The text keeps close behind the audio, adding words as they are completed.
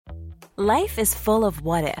Life is full of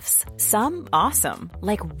what-ifs. Some awesome,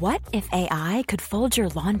 like what if AI could fold your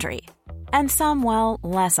laundry? And some, well,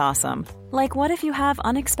 less awesome, like what if you have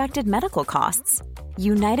unexpected medical costs?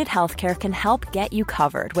 United Healthcare can help get you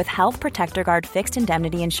covered with Health Protector Guard fixed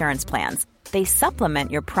indemnity insurance plans. They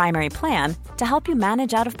supplement your primary plan to help you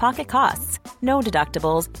manage out-of-pocket costs. No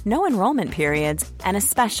deductibles, no enrollment periods, and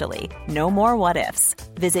especially no more what-ifs.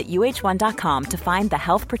 Visit uh1.com to find the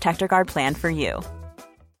Health Protector Guard plan for you.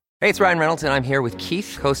 Hey, it's Ryan Reynolds, and I'm here with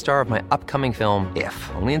Keith, co-star of my upcoming film,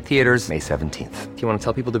 If, only in theaters May 17th. Do you want to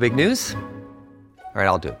tell people the big news? All right,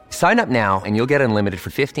 I'll do it. Sign up now and you'll get unlimited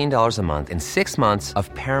for $15 a month and 6 months of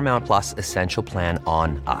Paramount Plus Essential Plan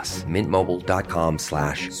on us.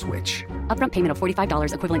 MintMobile.com/switch. Upfront payment of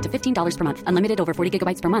 $45 equivalent to $15 per month. Unlimited over 40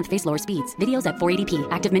 gigabytes per month. Face lower speeds. Videos at 480p.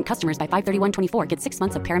 Active Mint customers by 531.24 get 6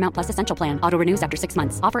 months of Paramount Plus Essential Plan. Auto renews after 6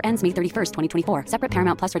 months. Offer ends May 31st, 2024. Separate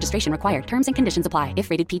Paramount Plus registration required. Terms and conditions apply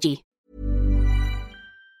if rated PG.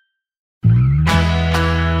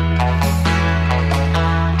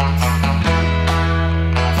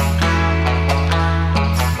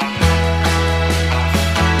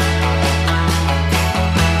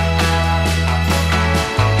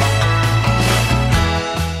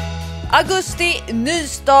 Augusti,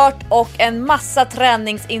 nystart och en massa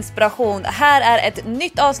träningsinspiration. Här är ett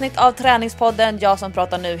nytt avsnitt av Träningspodden. Jag som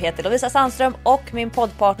pratar nu heter Lovisa Sandström och min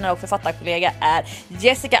poddpartner och författarkollega är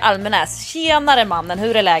Jessica Almenäs. Tjenare mannen,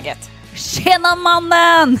 hur är läget? Tjena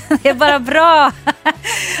mannen, det är bara bra.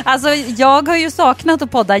 Alltså jag har ju saknat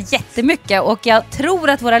att podda jättemycket och jag tror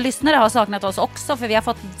att våra lyssnare har saknat oss också, för vi har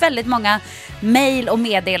fått väldigt många mejl och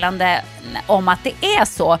meddelande om att det är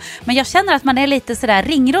så. Men jag känner att man är lite sådär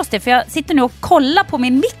ringrostig, för jag sitter nu och kollar på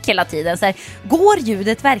min mick hela tiden så här, går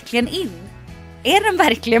ljudet verkligen in? Är den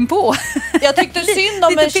verkligen på? Jag tyckte synd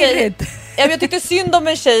om en tjej. Jag tyckte synd om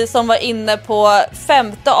en tjej som var inne på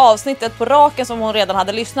 5:e avsnittet på raken som hon redan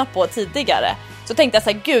hade lyssnat på tidigare. Så tänkte jag så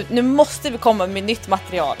här, gud, nu måste vi komma med nytt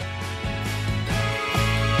material.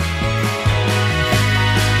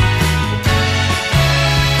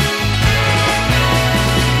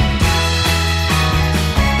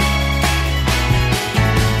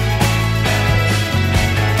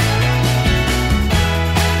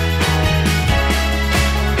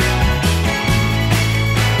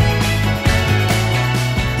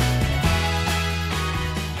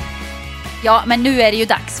 Ja, men nu är det ju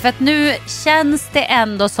dags, för att nu känns det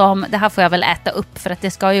ändå som, det här får jag väl äta upp för att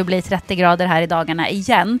det ska ju bli 30 grader här i dagarna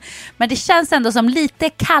igen, men det känns ändå som lite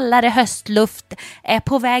kallare höstluft är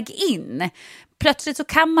på väg in. Plötsligt så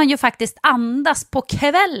kan man ju faktiskt andas på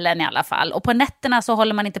kvällen i alla fall, och på nätterna så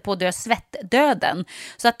håller man inte på att dö svettdöden.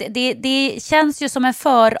 Så att det känns ju som en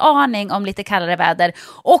föraning om lite kallare väder,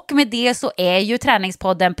 och med det så är ju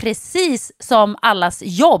Träningspodden precis som allas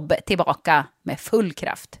jobb tillbaka med full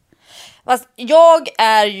kraft. Fast jag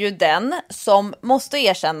är ju den som måste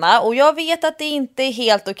erkänna, och jag vet att det inte är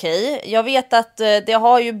helt okej. Jag vet att det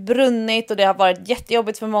har ju brunnit och det har varit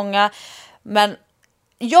jättejobbigt för många. Men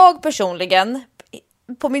jag personligen,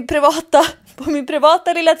 på min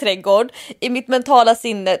privata lilla trädgård, i mitt mentala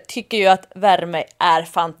sinne, tycker ju att värme är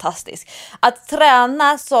fantastisk. Att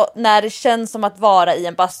träna så när det känns som att vara i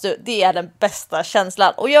en bastu, det är den bästa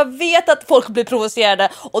känslan. Och jag vet att folk blir provocerade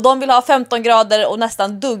och de vill ha 15 grader och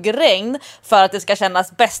nästan duggregn för att det ska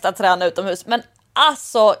kännas bäst att träna utomhus. Men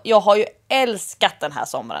alltså, jag har ju älskat den här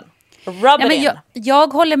sommaren. Ja, men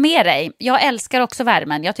jag håller med dig. Jag älskar också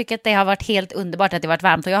värmen. Jag tycker att det har varit helt underbart att det har varit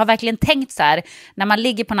varmt. Och jag har verkligen tänkt så här, när man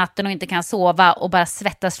ligger på natten och inte kan sova och bara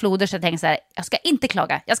svettas floder, så jag tänker så här, jag ska inte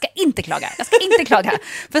klaga.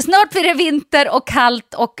 För snart blir det vinter och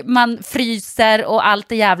kallt och man fryser och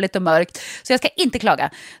allt är jävligt och mörkt. Så jag ska inte klaga.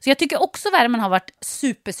 Så jag tycker också värmen har varit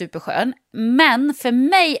super skön. Men för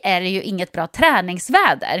mig är det ju inget bra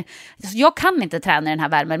träningsväder. Jag kan inte träna i den här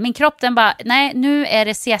värmen. Min kropp, den bara, nej, nu är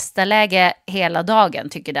det siesta-läge hela dagen,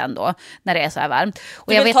 tycker den då, när det är så här varmt.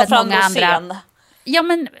 Och jag vet att många andra...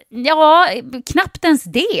 Ja, knappt ens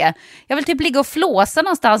det. Jag vill typ ligga och flåsa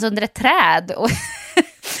någonstans under ett träd.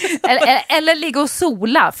 eller ligga och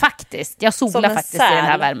sola, faktiskt. Jag solar faktiskt i den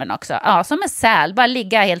här värmen också. Ja, som en säl, bara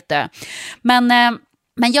ligga helt dö.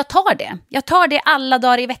 Men jag tar det. Jag tar det alla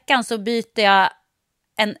dagar i veckan, så byter jag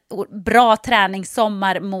en bra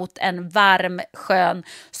träningssommar mot en varm, skön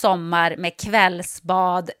sommar med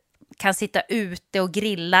kvällsbad. Kan sitta ute och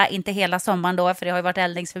grilla, inte hela sommaren då, för det har ju varit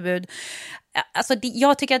eldningsförbud. Alltså,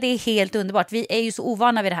 jag tycker att det är helt underbart. Vi är ju så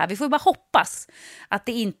ovana vid det här. Vi får bara hoppas att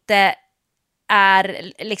det inte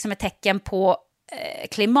är liksom ett tecken på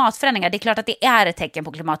klimatförändringar. Det är klart att det är ett tecken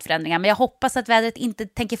på klimatförändringar, men jag hoppas att vädret inte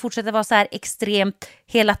tänker fortsätta vara så här extremt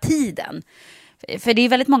hela tiden. För det är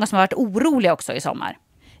väldigt många som har varit oroliga också i sommar.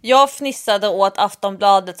 Jag fnissade åt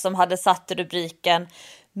Aftonbladet som hade satt rubriken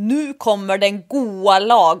 "Nu kommer den goa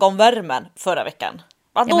lagomvärmen" förra veckan.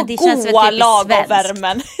 Vadå men det känns väl goa typiskt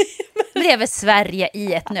lagomvärmen? Det är väl Sverige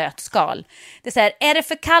i ett nötskal. Det är så här, är det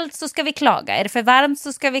för kallt så ska vi klaga. Är det för varmt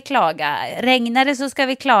så ska vi klaga. Regnar det så ska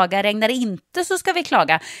vi klaga. Regnar det inte så ska vi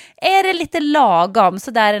klaga. Är det lite lagom,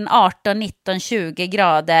 så där en 18, 19, 20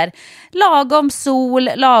 grader. Lagom sol,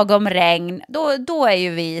 lagom regn. Då är ju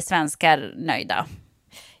vi svenskar nöjda.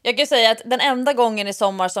 Jag kan säga att den enda gången i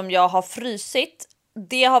sommar som jag har frysit,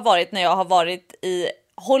 det har varit när jag har varit i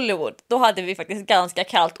Hollywood. Då hade vi faktiskt ganska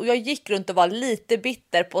kallt och jag gick runt och var lite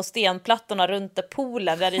bitter på stenplattorna runt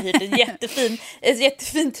poolen. Vi hade hyrt ett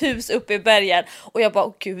jättefint hus uppe i bergen och jag bara,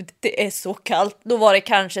 åh gud, det är så kallt. Då var det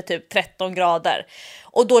kanske typ 13 grader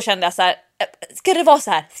och då kände jag så här, ska det vara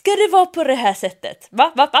så här? Ska det vara på det här sättet?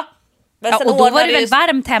 Va? Men Ja, och då var det väl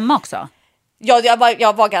varmt hemma också? Ja,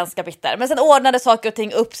 jag var ganska bitter. Men sen ordnade saker och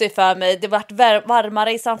ting upp sig för mig. Det var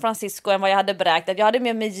varmare i San Francisco än vad jag hade beräknat. Jag hade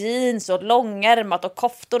med mig jeans och långärmat och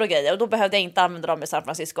koftor och grejer. Och då behövde jag inte använda dem i San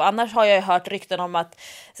Francisco. Annars har jag hört rykten om att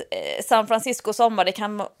San Francisco sommar, det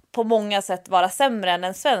kan på många sätt vara sämre än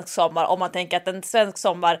en svensk sommar. Om man tänker att en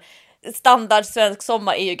standard svensk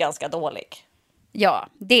sommar är ju ganska dålig. Ja,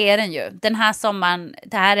 det är den ju. Den här sommaren,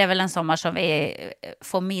 det här är väl en sommar som vi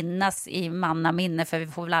får minnas i mannaminne, för vi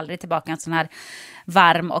får väl aldrig tillbaka en sån här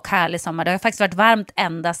varm och härlig sommar. Det har faktiskt varit varmt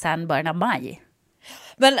ända sedan början av maj.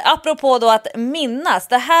 Men apropå då att minnas,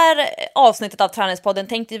 det här avsnittet av Träningspodden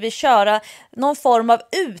tänkte vi köra någon form av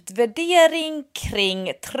utvärdering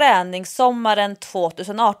kring träningssommaren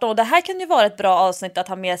 2018. Och det här kan ju vara ett bra avsnitt att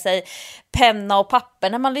ha med sig penna och papper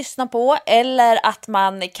när man lyssnar på. Eller att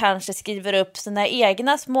man kanske skriver upp sina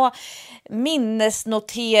egna små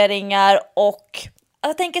minnesnoteringar. Och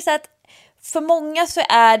jag tänker så här att för många så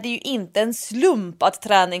är det ju inte en slump att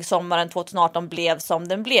träningssommaren 2018 blev som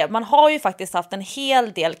den blev. Man har ju faktiskt haft en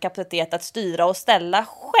hel del kapacitet att styra och ställa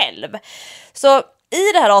själv. Så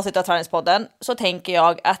i det här avsnittet av Träningspodden så tänker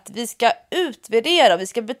jag att vi ska utvärdera och vi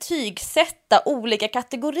ska betygsätta olika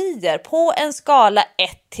kategorier på en skala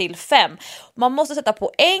 1-5. Man måste sätta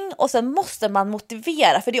poäng och sen måste man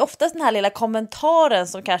motivera, för det är oftast den här lilla kommentaren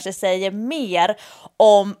som kanske säger mer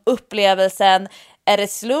om upplevelsen. Är det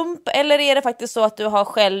slump eller är det faktiskt så att du har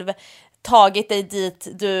själv tagit dig dit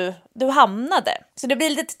du hamnade? Så det blir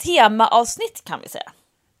lite ett temaavsnitt kan vi säga.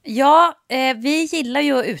 Ja, vi gillar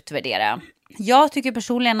ju att utvärdera. Jag tycker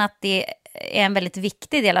personligen att det är en väldigt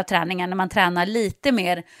viktig del av träningen när man tränar lite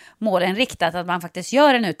mer målinriktat, att man faktiskt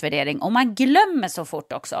gör en utvärdering, och man glömmer så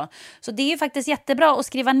fort också. Så det är ju faktiskt jättebra att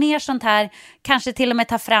skriva ner sånt här, kanske till och med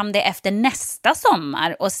ta fram det efter nästa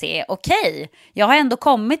sommar och se, okej, jag har ändå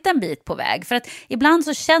kommit en bit på väg. För att ibland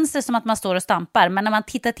så känns det som att man står och stampar, men när man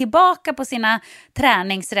tittar tillbaka på sina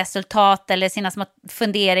träningsresultat eller sina små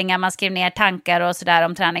funderingar, man skrev ner tankar och sådär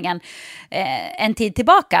om träningen en tid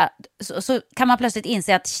tillbaka, så kan man plötsligt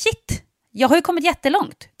inse att shit, jag har ju kommit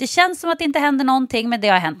jättelångt. Det känns som att det inte händer någonting, men det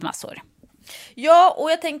har hänt massor. Ja,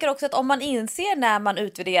 och jag tänker också att om man inser när man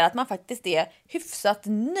utvärderar att man faktiskt är hyfsat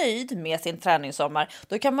nöjd med sin träningssommar,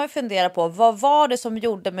 då kan man fundera på vad var det som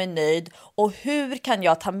gjorde mig nöjd och hur kan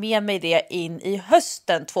jag ta med mig det in i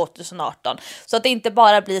hösten 2018? Så att det inte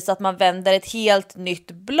bara blir så att man vänder ett helt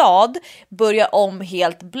nytt blad, börjar om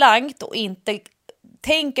helt blankt och inte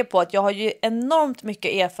tänker på att jag har ju enormt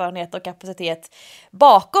mycket erfarenhet och kapacitet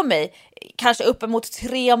bakom mig. Kanske uppemot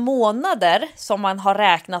 3 månader som man har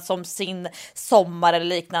räknat som sin sommar eller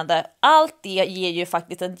liknande. Allt det ger ju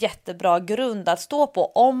faktiskt en jättebra grund att stå på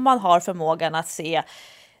om man har förmågan att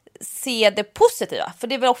se det positiva. För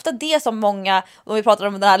det är väl ofta det som många, om vi pratar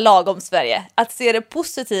om den här lagom Sverige, att se det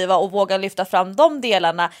positiva och våga lyfta fram de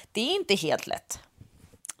delarna, det är inte helt lätt.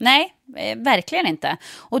 Nej, verkligen inte.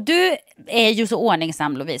 Och du är ju så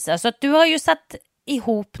ordningsam, Lovisa, så att du har ju satt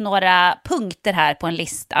ihop några punkter här på en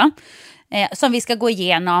lista som vi ska gå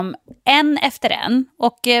igenom en efter en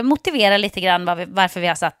och motivera lite grann varför vi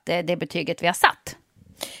har satt det betyget vi har satt.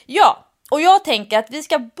 Ja, och jag tänker att vi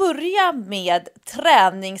ska börja med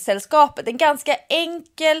träningssällskapet. En ganska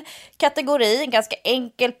enkel kategori, en ganska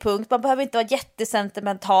enkel punkt. Man behöver inte vara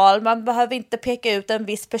jättesentimental, man behöver inte peka ut en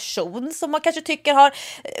viss person som man kanske tycker har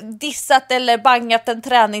dissat eller bangat en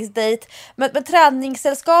träningsdate. Men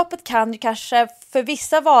träningssällskapet kan ju kanske för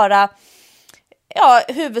vissa vara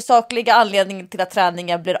huvudsakliga anledningen till att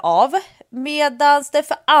träningen blir av. Medan det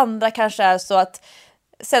för andra kanske är så att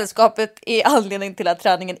sällskapet är anledning till att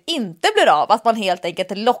träningen inte blir av. Att man helt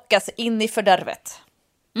enkelt lockas in i fördärvet.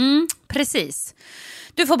 Precis.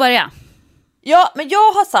 Du får börja. Ja, men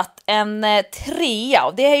jag har satt en 3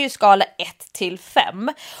 och det är ju skala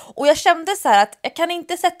 1-5. Och jag kände så här att jag kan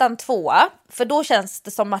inte sätta en 2 för då känns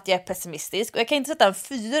det som att jag är pessimistisk. Och jag kan inte sätta en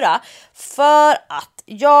 4 för att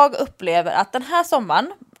jag upplever att den här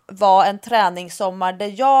sommaren var en träningssommar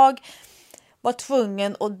där jag var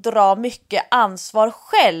tvungen att dra mycket ansvar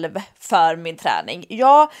själv för min träning.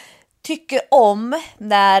 Jag tycker om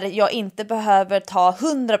när jag inte behöver ta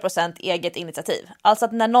 100% eget initiativ. Alltså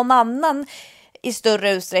att när någon annan i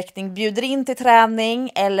större utsträckning bjuder in till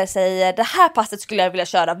träning eller säger det här passet skulle jag vilja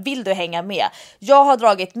köra, vill du hänga med? Jag har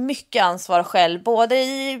dragit mycket ansvar själv, både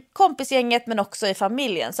i kompisgänget men också i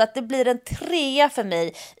familjen. Så att det blir en 3 för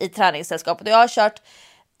mig i träningssällskapet. Jag har kört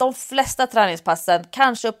de flesta träningspassen,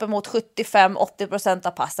 kanske uppemot 75-80%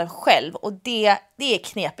 av passen själv. Och det är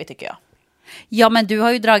knepigt tycker jag. Ja, men du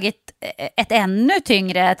har ju dragit ett ännu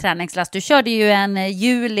tyngre träningslass. Du körde ju en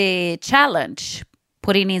juli challenge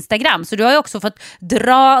på din Instagram. Så du har ju också fått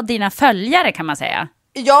dra dina följare kan man säga.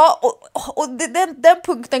 Ja, och den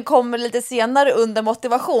punkten kommer lite senare under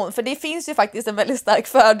motivation. För det finns ju faktiskt en väldigt stark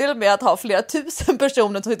fördel med att ha flera tusen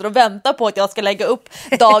personer som sitter och väntar på att jag ska lägga upp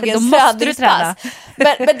dagens träningspass.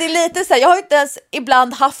 Men det är lite så här, jag har inte ens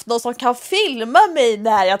ibland haft någon som kan filma mig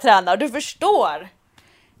när jag tränar. Du förstår.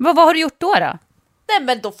 Vad har du gjort då? Nej,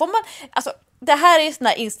 men då får man, alltså det här är ju såna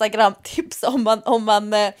här Instagram-tips om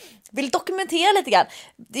man vill dokumentera lite grann.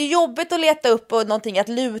 Det är jobbigt att leta upp och någonting att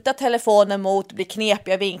luta telefonen mot, bli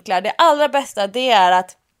knepiga vinklar. Det allra bästa det är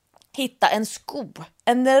att hitta en sko,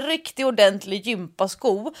 en riktigt ordentlig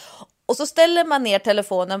gympasko. Och så ställer man ner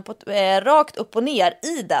telefonen på, rakt upp och ner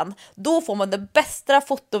i den. Då får man den bästa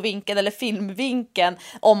fotovinkeln eller filmvinkeln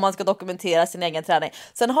om man ska dokumentera sin egen träning.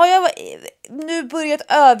 Sen har jag nu börjat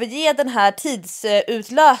överge den här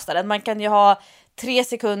tidsutlösaren. Man kan ju ha 3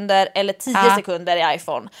 sekunder eller 10 sekunder i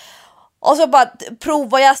iPhone. Och så bara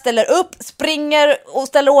provar jag, ställer upp, springer och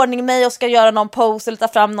ställer ordning mig och ska göra någon pose eller ta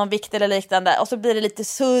fram någon vikt eller liknande. Och så blir det lite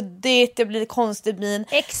suddigt, det blir lite konstig min.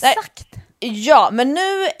 Exakt. Ja, men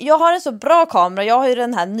nu, jag har en så bra kamera. Jag har ju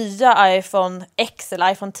den här nya iPhone X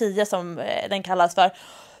eller iPhone 10 som den kallas för.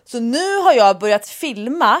 Så nu har jag börjat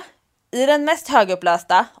filma i den mest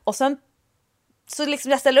högupplösta. Och sen så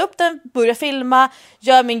liksom jag ställer upp den, börjar filma,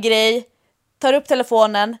 gör min grej, tar upp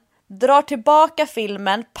telefonen, drar tillbaka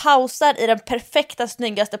filmen, pausar i den perfekta,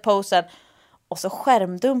 snyggaste posen och så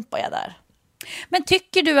skärmdumpar jag där. Men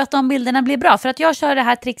tycker du att de bilderna blir bra? För att jag kör det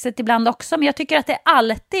här trixet ibland också, men jag tycker att det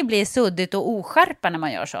alltid blir suddigt och oskärpa när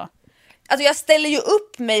man gör så. Alltså jag ställer ju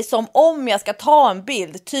upp mig som om jag ska ta en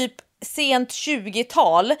bild, typ sent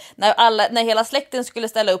 20-tal när hela släkten skulle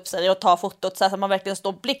ställa upp sig och ta fotot så att man verkligen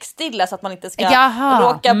står blickstilla så att man inte ska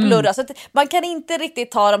råka blurra. Så att man kan inte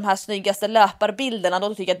riktigt ta de här snyggaste löparbilderna,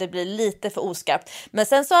 då tycker jag att det blir lite för oskarpt. Men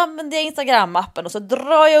sen så använder jag Instagram-appen och så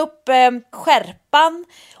drar jag upp skärpan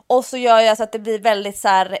och så gör jag så att det blir väldigt så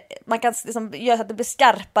här, man kan liksom göra så att det blir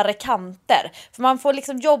skarpare kanter. För man får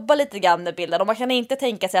liksom jobba lite grann med bilden och man kan inte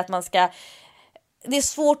tänka sig att man ska. Det är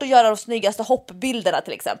svårt att göra de snyggaste hoppbilderna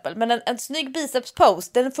till exempel. Men en snygg biceps-pose,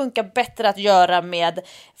 den funkar bättre att göra med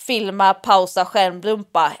filma, pausa,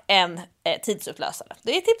 skärmdumpa än tidsupplösare.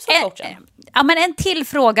 Det är tips från coachen. Ja, men en till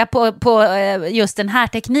fråga på just den här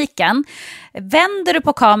tekniken. Vänder du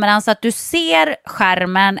på kameran så att du ser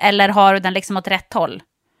skärmen eller har du den liksom åt rätt håll?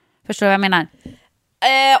 Förstår du vad jag menar?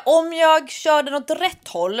 Om jag kör den åt rätt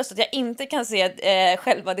håll så att jag inte kan se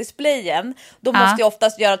själva displayen, då måste jag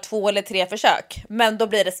oftast göra 2 eller 3 försök. Men då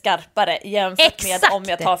blir det skarpare jämfört med om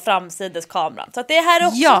jag tar framsides kameran. Så att det här är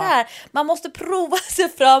också det här. Man måste prova sig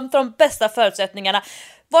fram för de bästa förutsättningarna.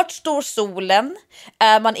 Vart står solen?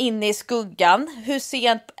 Är man inne i skuggan? Hur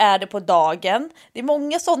sent är det på dagen? Det är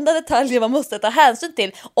många sådana detaljer man måste ta hänsyn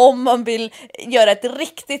till om man vill göra ett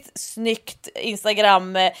riktigt snyggt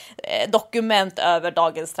Instagram-dokument över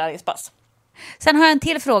dagens träningspass. Sen har jag en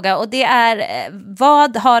till fråga och det är,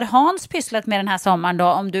 vad har Hans pysslat med den här sommaren då,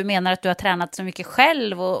 om du menar att du har tränat så mycket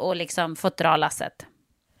själv och liksom fått dra lasset?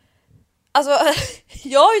 Alltså,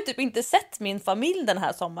 jag har ju typ inte sett min familj den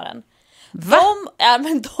här sommaren.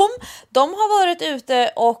 De har varit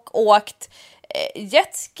ute och åkt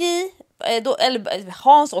jetski, eller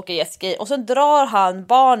Hans åker jetski och så drar han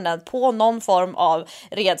barnen på någon form av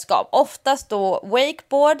redskap. Oftast då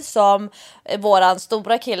wakeboard, som våran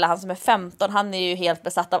stora kille, han som är 15, han är ju helt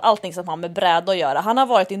besatt av allting som har med bräda att göra. Han har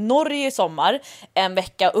varit i Norge i sommar en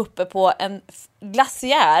vecka uppe på en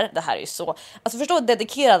glaciär. Det här är ju så, alltså förstå hur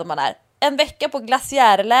dedikerad man är. En vecka på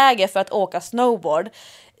glaciärläge för att åka snowboard.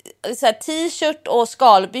 Så här, t-shirt och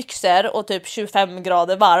skalbyxor och typ 25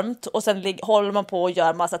 grader varmt och sen håller man på och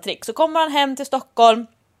gör massa tricks. Så kommer han hem till Stockholm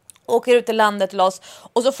åker ut i landet loss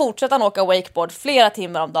och så fortsätter han åka wakeboard flera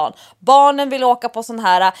timmar om dagen. Barnen vill åka på sån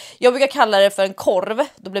här, jag brukar kalla det för en korv,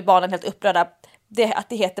 då blir barnen helt upprörda att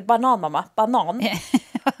det heter banan, mamma, banan.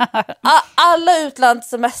 Alla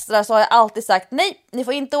utlandssemestrar så har jag alltid sagt nej, ni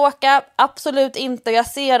får inte åka, absolut inte. Jag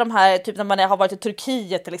ser de här, typ när man har varit i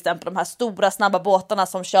Turkiet till exempel, de här stora snabba båtarna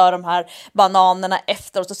som kör de här bananerna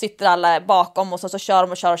efter och så sitter alla bakom och så kör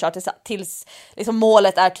de och kör tills liksom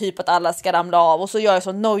målet är typ att alla ska ramla av. Och så gör jag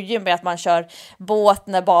så nöje med att man kör båt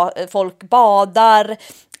när folk badar,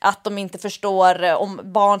 att de inte förstår om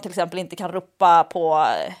barn till exempel inte kan ropa på,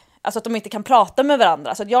 alltså att de inte kan prata med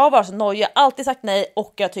varandra. Så jag har varit så nöjd, alltid sagt nej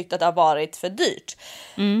och jag tyckte att det har varit för dyrt.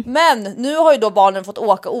 Men nu har ju då barnen fått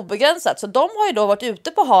åka obegränsat, så de har ju då varit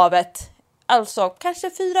ute på havet alltså kanske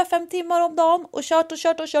 4-5 timmar om dagen och kört.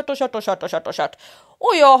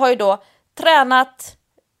 Och jag har ju då tränat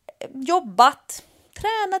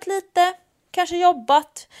lite, kanske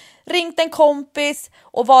jobbat, ringt en kompis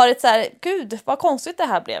och varit så här, gud vad konstigt det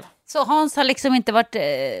här blev. Så Hans har liksom inte varit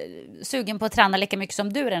sugen på att träna lika mycket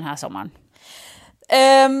som du den här sommaren?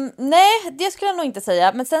 Nej, det skulle jag nog inte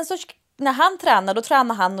säga. Men sen så när han tränar, då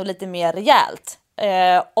tränar han nog lite mer rejält.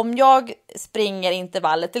 Om jag springer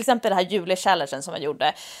intervaller, till exempel det här julechallengen som jag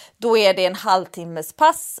gjorde, då är det en halvtimmes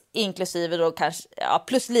pass inklusive då kanske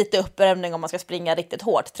plus lite uppvärmning om man ska springa riktigt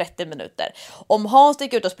hårt, 30 minuter. Om Hans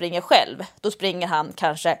sticker ut och springer själv, då springer han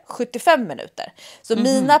kanske 75 minuter. Så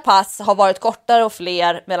mina pass har varit kortare och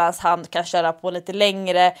fler, medan han kan köra på lite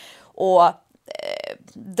längre och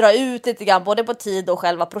dra ut lite grann både på tid och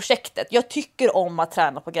själva projektet. Jag tycker om att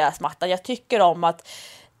träna på gräsmattan. Jag tycker om att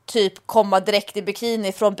typ komma direkt i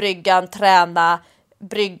bikini från bryggan, träna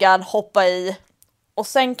bryggan, hoppa i och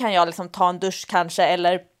sen kan jag liksom ta en dusch kanske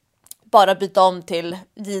eller bara byta om till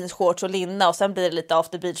jeans, shorts och linne och sen blir det lite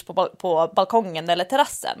after beach på balkongen eller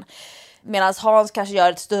terrassen. Medan Hans kanske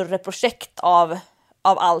gör ett större projekt av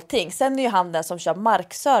allting. Sen är ju han den som kör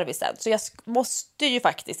markservicen. Så jag måste ju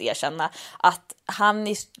faktiskt erkänna att han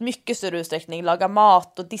i mycket större utsträckning lagar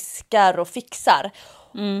mat och diskar och fixar.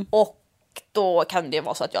 Och då kan det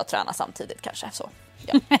vara så att jag tränar samtidigt kanske. Så,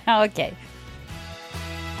 ja. Okej.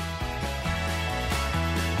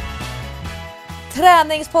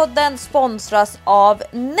 Träningspodden sponsras av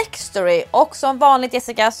Nextory och som vanligt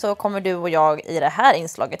Jessica så kommer du och jag i det här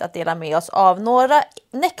inslaget att dela med oss av några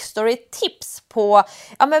Nextory-tips på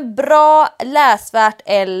bra, läsvärt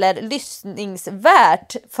eller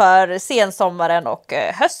lyssningsvärt för sensommaren och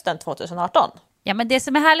hösten 2018. Ja, men det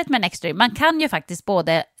som är härligt med Nextory, man kan ju faktiskt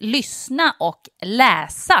både lyssna och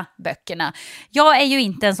läsa böckerna. Jag är ju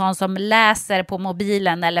inte en sån som läser på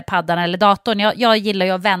mobilen eller paddan eller datorn. Jag gillar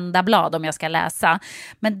ju att vända blad om jag ska läsa.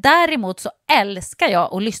 Men däremot så älskar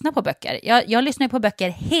jag att lyssna på böcker. Jag lyssnar på böcker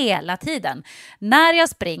hela tiden. När jag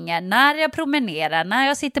springer, när jag promenerar, när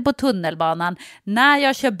jag sitter på tunnelbanan, när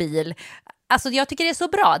jag kör bil. Alltså jag tycker det är så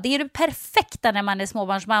bra. Det är det perfekta när man är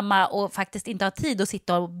småbarnsmamma och faktiskt inte har tid att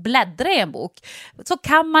sitta och bläddra i en bok. Så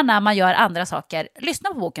kan man när man gör andra saker lyssna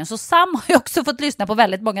på boken. Så Sam har ju också fått lyssna på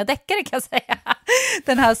väldigt många deckare kan jag säga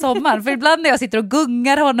den här sommaren. För ibland när jag sitter och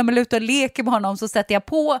gungar honom eller ute och leker med honom så sätter jag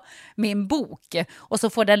på min bok och så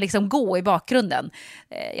får den liksom gå i bakgrunden.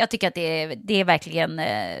 Jag tycker att det är verkligen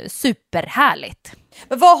superhärligt.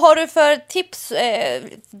 Men vad har du för tips?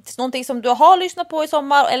 Någonting som du har lyssnat på i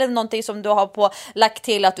sommar eller någonting som du har lagt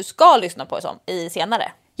till att du ska lyssna på i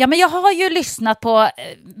senare? Ja, men jag har ju lyssnat på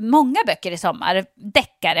många böcker i sommar.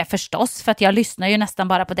 Deckare förstås, för att jag lyssnar ju nästan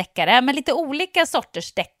bara på deckare. Men lite olika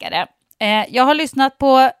sorters deckare. Jag har lyssnat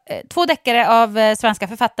på 2 deckare av svenska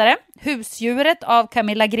författare. Husdjuret av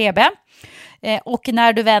Camilla Grebe. Och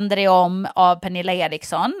När du vänder dig om av Pernilla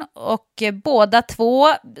Eriksson. Och båda två,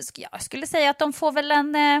 jag skulle säga att de får väl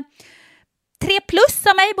en 3+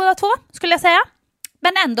 av mig båda två, skulle jag säga.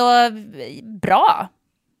 Men ändå bra.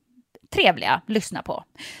 Trevliga, lyssna på.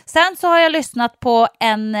 Sen så har jag lyssnat på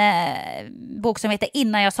en bok som heter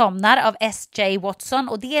Innan jag somnar av S.J. Watson.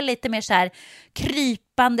 Och det är lite mer så här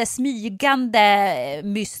krypande, smygande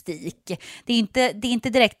mystik. Det är inte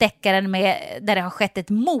direkt deckaren där det har skett ett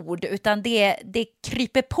mord, utan det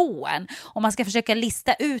kryper på en. Och man ska försöka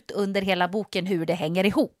lista ut under hela boken hur det hänger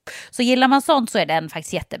ihop. Så gillar man sånt så är den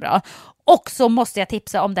faktiskt jättebra. Och så måste jag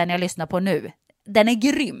tipsa om den jag lyssnar på nu. Den är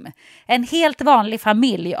grym. En helt vanlig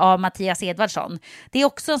familj av Mattias Edvardsson. Det är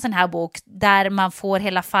också en sån här bok där man får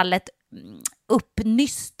hela fallet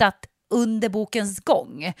uppnystat under bokens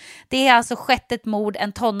gång. Det är alltså skett ett mord,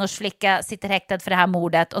 en tonårsflicka sitter häktad för det här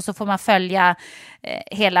mordet och så får man följa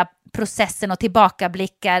hela processen och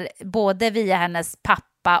tillbakablickar både via hennes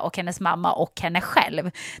pappa pappa och hennes mamma och henne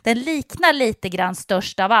själv. Den liknar lite grann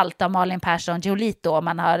Störst av allt av Malin Persson Giolito, om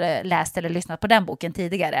man har läst eller lyssnat på den boken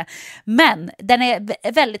tidigare. Men den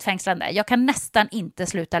är väldigt fängslande. Jag kan nästan inte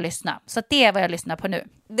sluta lyssna. Så det är vad jag lyssnar på nu.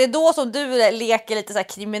 Det är då som du leker lite så här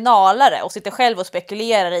kriminalare och sitter själv och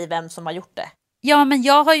spekulerar i vem som har gjort det. Ja, men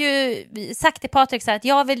jag har ju sagt till Patrik så här att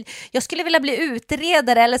jag skulle vilja bli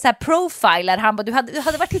utredare eller så här profiler. Han bara, du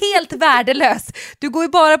hade varit helt värdelös. Du går ju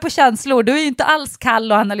bara på känslor. Du är ju inte alls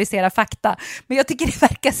kall och analyserar fakta. Men jag tycker det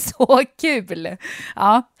verkar så kul.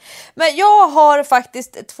 Ja. Men jag har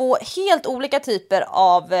faktiskt 2 helt olika typer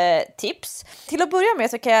av tips. Till att börja med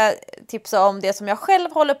så kan jag tipsa om det som jag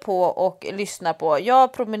själv håller på och lyssnar på.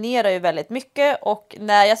 Jag promenerar ju väldigt mycket och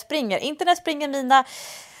när jag springer, inte när jag springer mina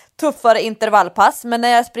tuffare intervallpass, men när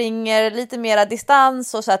jag springer lite mera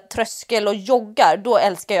distans och så här tröskel och joggar, då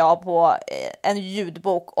älskar jag på en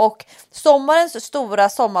ljudbok. Och sommarens stora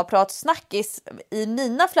sommarpratsnackis i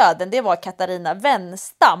mina flöden, det var Katarina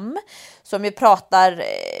Wennstam, som ju pratar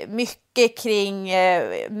mycket kring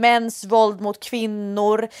mäns våld mot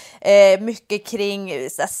kvinnor, mycket kring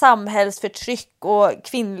samhällsförtryck och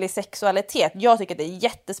kvinnlig sexualitet. Jag tycker det är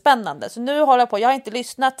jättespännande. Så nu håller jag på, jag har inte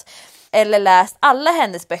lyssnat eller läst alla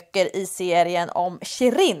hennes böcker i serien om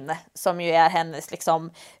Shirin, som ju är hennes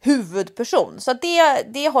liksom huvudperson. Så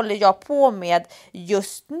det håller jag på med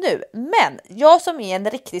just nu. Men jag som är en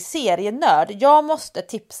riktig serienörd, jag måste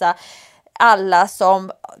tipsa alla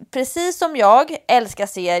som precis som jag älskar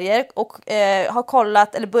serier och har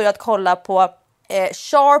kollat eller börjat kolla på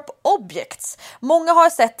Sharp Objects. Många har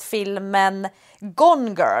sett filmen Gone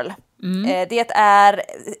Girl. Det är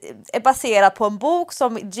baserat på en bok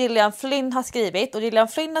som Gillian Flynn har skrivit, och Gillian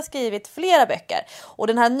Flynn har skrivit flera böcker, och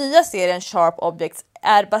den här nya serien Sharp Objects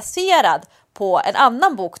är baserad på en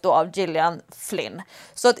annan bok då av Gillian Flynn.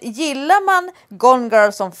 Så att gillar man Gone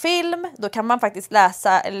Girl som film, då kan man faktiskt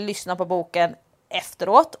läsa eller lyssna på boken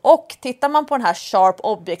efteråt. Och tittar man på den här Sharp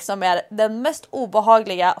Objects, som är den mest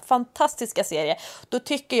obehagliga, fantastiska serie, då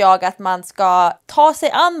tycker jag att man ska ta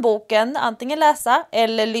sig an boken, antingen läsa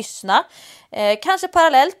eller lyssna. Kanske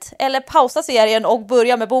parallellt, eller pausa serien och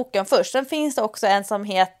börja med boken först. Sen finns det också en som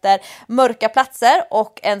heter Mörka platser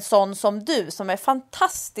och En sån som du, som är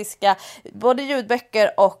fantastiska, både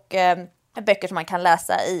ljudböcker och böcker som man kan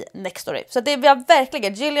läsa i Nextory. Så det var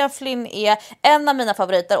verkligen, Gillian Flynn är en av mina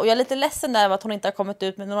favoriter, och jag är lite ledsen över att hon inte har kommit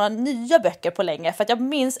ut med några nya böcker på länge, för att jag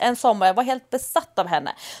minns en sommar jag var helt besatt av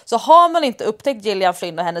henne. Så har man inte upptäckt Gillian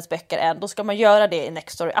Flynn och hennes böcker än, då ska man göra det i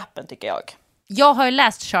Nextory-appen, tycker jag. Jag har ju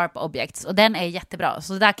läst Sharp Objects och den är jättebra,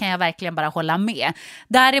 så där kan jag verkligen bara hålla med.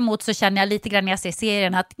 Däremot så känner jag lite grann när jag ser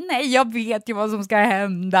serien att nej, jag vet ju vad som ska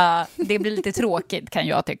hända. Det blir lite tråkigt, kan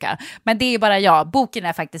jag tycka. Men det är bara jag. Boken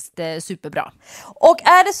är faktiskt superbra. Och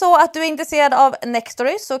är det så att du är intresserad av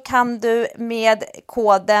Nextory, så kan du med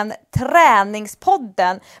koden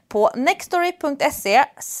Träningspodden på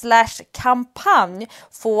nextory.se/kampanj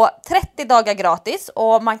få 30 dagar gratis,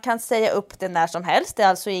 och man kan säga upp det när som helst. Det är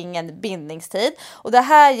alltså ingen bindningstid. Och det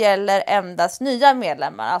här gäller endast nya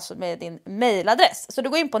medlemmar, alltså med din mailadress. Så du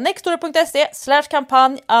går in på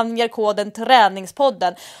nextory.se/kampanj, anger koden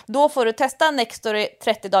Träningspodden. Då får du testa Nextory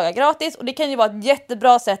 30 dagar gratis, och det kan ju vara ett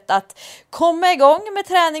jättebra sätt att komma igång med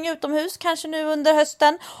träning utomhus, kanske nu under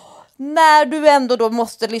hösten. När du ändå då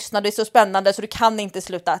måste lyssna, det är så spännande så du kan inte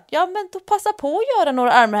sluta. Ja, men då passa på att göra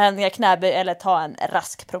några armhävningar, knäböj eller ta en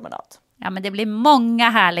rask promenad. Ja, men det blir många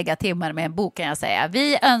härliga timmar med boken, jag säger.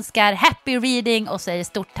 Vi önskar happy reading och säger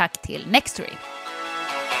stort tack till Nextory.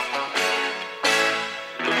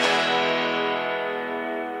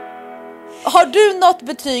 Har du något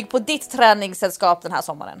betyg på ditt träningssällskap den här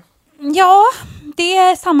sommaren? Ja, det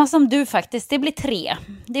är samma som du faktiskt. Det blir 3.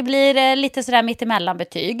 Det blir lite sådär mittemellan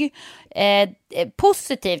betyg.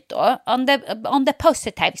 Positivt då, on the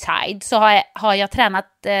positive side, så har jag tränat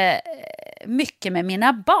mycket med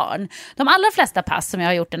mina barn. De allra flesta pass som jag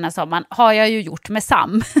har gjort den här sommaren har jag ju gjort med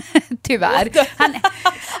Sam, tyvärr. Han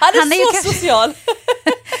är så social.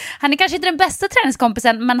 Han är kanske inte den bästa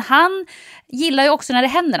träningskompisen, men han gillar ju också när det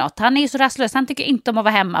händer något. Han är ju så rastlös, han tycker inte om att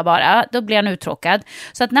vara hemma bara. Då blir han uttråkad.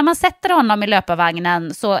 Så att när man sätter honom i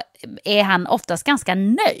löparvagnen så är han oftast ganska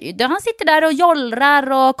nöjd. Han sitter där och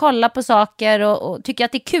jollrar och kollar på saker och tycker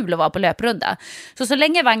att det är kul att vara på löprunda. Så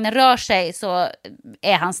länge vagnen rör sig så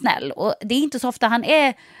är han snäll. Och det är inte så ofta han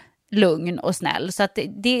är lugn och snäll, så att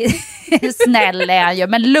det snäll är han ju,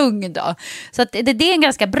 men lugn då. Så att det är en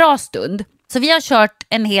ganska bra stund. Så vi har kört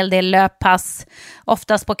en hel del löppass,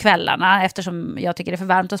 oftast på kvällarna eftersom jag tycker det är för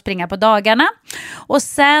varmt att springa på dagarna. Och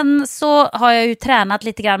sen så har jag ju tränat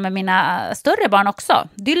lite grann med mina större barn också.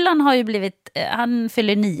 Dylan har ju blivit, han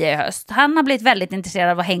fyller 9 i höst. Han har blivit väldigt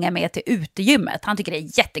intresserad av att hänga med till utegymmet. Han tycker det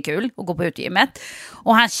är jättekul att gå på utegymmet.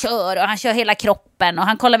 Och han kör hela kroppen och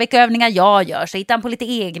han kollar vilka övningar jag gör, så hittar han på lite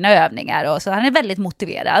egna övningar och så han är väldigt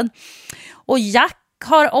motiverad. Och Jack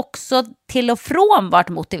har också till och från varit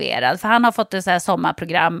motiverad, för han har fått ett så här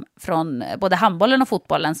sommarprogram från både handbollen och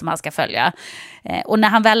fotbollen som han ska följa. Och när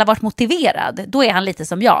han väl har varit motiverad, då är han lite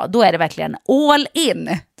som jag. Då är det verkligen all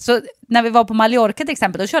in. Så när vi var på Mallorca till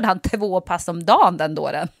exempel, då körde han 2 pass om dagen den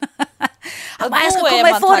dåren. Han bara, jag ska komma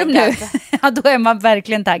i form nu. Ja, då är man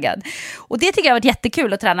verkligen taggad. Och det tycker jag har varit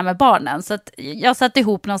jättekul att träna med barnen. Så att jag satte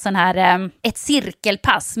ihop någon sån här, ett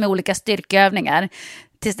cirkelpass med olika styrkeövningar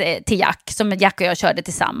till Jack, som Jack och jag körde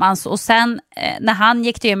tillsammans. Och sen när han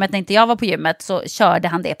gick till gymmet, när inte jag var på gymmet, så körde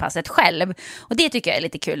han det passet själv. Och det tycker jag är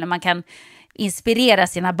lite kul, när man kan inspirera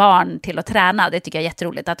sina barn till att träna. Det tycker jag är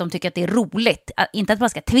jätteroligt, att de tycker att det är roligt. Inte att man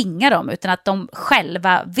ska tvinga dem, utan att de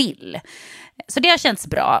själva vill. Så det har känts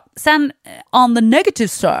bra. Sen on the negative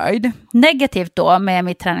side, negativt då med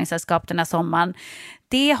mitt träningssällskap den här sommaren,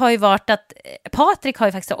 det har ju varit att Patrik har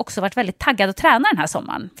ju faktiskt också varit väldigt taggad att träna den här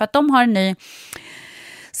sommaren. För att de har en ny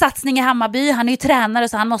satsning i Hammarby. Han är ju tränare,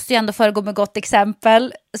 så han måste ju ändå föregå med gott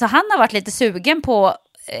exempel. Så han har varit lite sugen på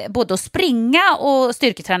både att springa och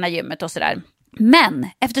styrketräna gymmet och sådär. Men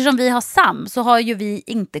eftersom vi har Sam så har ju vi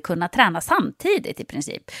inte kunnat träna samtidigt i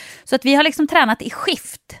princip. Så att vi har liksom tränat i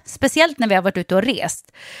skift. Speciellt när vi har varit ute och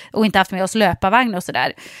rest och inte haft med oss löparvagn och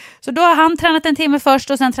sådär. Så då har han tränat en timme först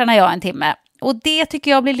och sen tränar jag en timme. Och det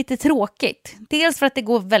tycker jag blir lite tråkigt. Dels för att det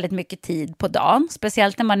går väldigt mycket tid på dagen,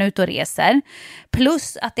 speciellt när man är ute och reser.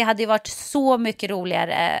 Plus att det hade ju varit så mycket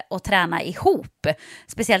roligare att träna ihop.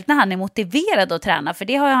 Speciellt när han är motiverad att träna, för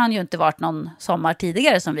det har han ju inte varit någon sommar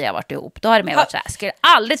tidigare som vi har varit ihop. Då har det mer varit så här, skulle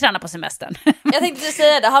aldrig träna på semestern. Jag tänkte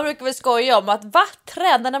säga det, han brukar väl skoja om att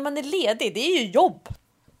träna när man är ledig, det är ju jobb.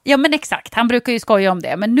 Ja men exakt, han brukar ju skoja om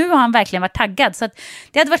det. Men nu har han verkligen varit taggad, så att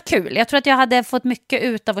det hade varit kul. Jag tror att jag hade fått mycket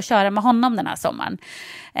ut av att köra med honom den här sommaren.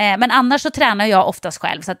 Men annars så tränar jag oftast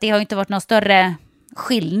själv, så att det har inte varit någon större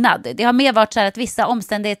skillnad. Det har mer varit så här att vissa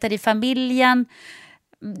omständigheter i familjen,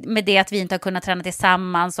 med det att vi inte har kunnat träna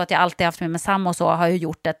tillsammans och att jag alltid haft med mig Sam och så, har ju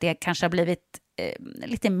gjort att det kanske har blivit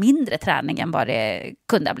lite mindre träning än vad det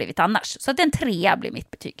kunde ha blivit annars. Så att en 3 blir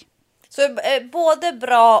mitt betyg. Så både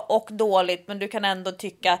bra och dåligt, men du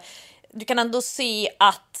kan ändå se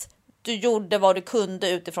att du gjorde vad du kunde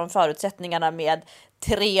utifrån förutsättningarna med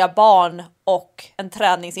 3 barn och en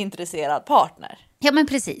träningsintresserad partner. Ja men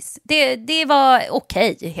precis, det var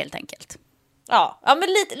okej helt enkelt. Ja men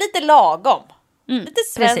lite lagom. Lite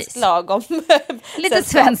svenskt lagom. Lite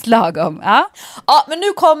svenskt lagom, ja. Ja, men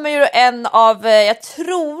nu kommer ju en av, jag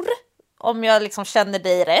tror, om jag liksom känner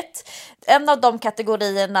dig rätt, en av de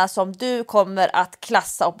kategorierna som du kommer att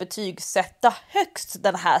klassa och betygsätta högst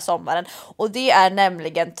den här sommaren. Och det är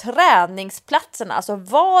nämligen träningsplatserna. Alltså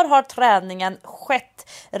var har träningen skett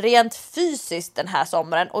rent fysiskt den här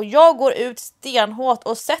sommaren? Och jag går ut stenhårt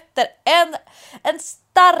och sätter en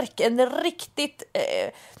riktigt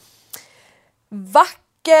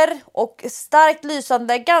vacker och starkt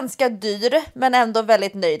lysande, ganska dyr men ändå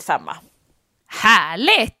väldigt nöjd 5.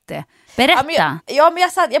 Härligt! Berätta. Jag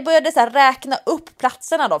började så här räkna upp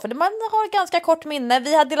platserna då, för man har ganska kort minne.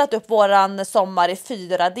 Vi har delat upp våran sommar i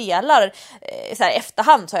 4 delar. Så här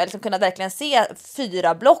efterhand så har jag liksom kunnat verkligen se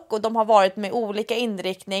 4 block, och de har varit med olika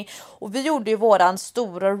inriktning. Och vi gjorde ju våran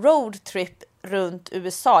stora roadtrip runt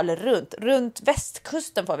USA, eller runt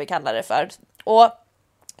västkusten får vi kalla det för. Och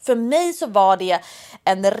för mig så var det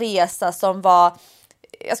en resa som var,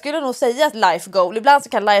 jag skulle nog säga att life goal. Ibland så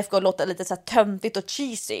kan life goal låta lite så här töntigt och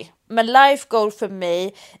cheesy. Men life goal för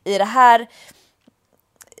mig i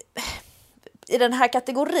den här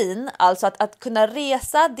kategorin, alltså att kunna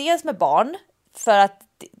resa dels med barn, för att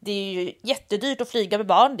det är ju jättedyrt att flyga med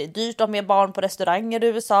barn. Det är dyrt att ha med barn på restauranger i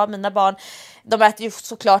USA. Mina barn, de äter ju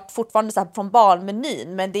såklart fortfarande så här från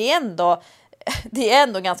barnmenyn, men det är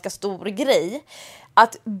ändå en ganska stor grej.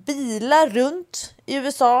 Att bila runt i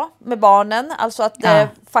USA med barnen, alltså att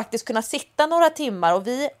faktiskt kunna sitta några timmar. Och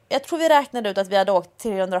jag tror vi räknade ut att vi hade åkt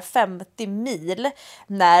 350 mil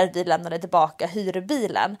när vi lämnade tillbaka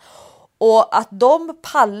hyrbilen. Och att de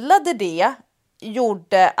pallade det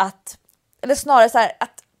gjorde att, eller snarare så här,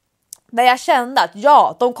 att när jag kände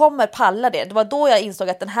att de kommer palla det, det var då jag insåg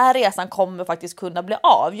att den här resan kommer faktiskt kunna bli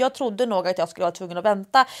av. Jag trodde nog att jag skulle vara tvungen att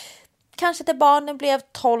vänta kanske till barnen blev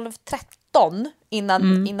 12-13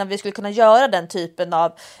 innan vi skulle kunna göra den typen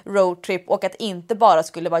av roadtrip, och att inte bara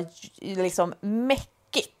skulle vara liksom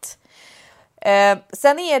tråkigt.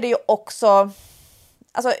 Sen är det ju också,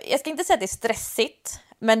 alltså jag ska inte säga att det är stressigt,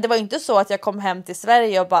 men det var inte så att jag kom hem till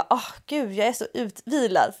Sverige och bara, gud jag är så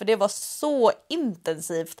utvilad, för det var så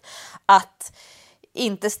intensivt att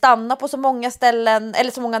inte stanna på så många ställen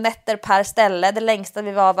eller så många nätter per ställe. Det längsta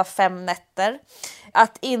vi var 5 nätter.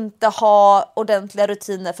 Att inte ha ordentliga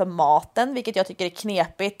rutiner för maten, vilket jag tycker är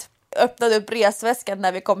knepigt. Öppnade upp resväskan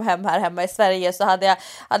när vi kom hem här hemma i Sverige, så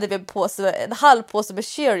hade vi en halv påse med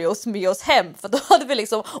Cheerios med oss hem, för då hade vi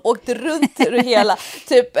liksom åkt runt hela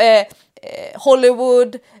typ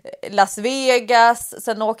Hollywood, Las Vegas,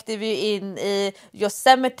 sen åkte vi in i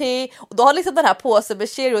Yosemite, och då har liksom den här påsen med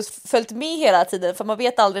Cheerios följt med hela tiden, för man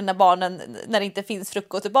vet aldrig när det inte finns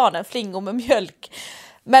frukost till barnen, flingor med mjölk.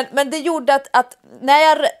 Men det gjorde att när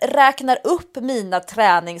jag räknar upp mina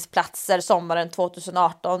träningsplatser sommaren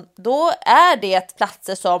 2018, då är det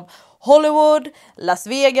platser som Hollywood, Las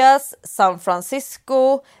Vegas, San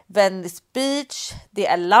Francisco, Venice Beach, det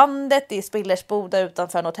är landet, det är Spillersboda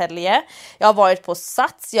utanför Norrtälje. Jag har varit på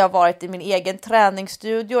Sats, jag har varit i min egen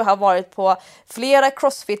träningsstudio, jag har varit på flera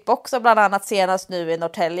crossfitboxar, bland annat senast nu i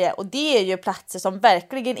Norrtälje. Och det är ju platser som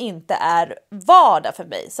verkligen inte är vardag för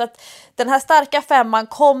mig. Så att den här starka 5:an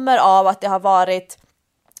kommer av att det har varit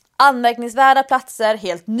anmärkningsvärda platser,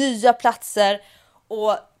 helt nya platser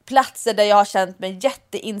och platser där jag har känt mig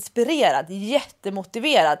jätteinspirerad,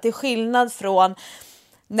 jättemotiverad, till skillnad från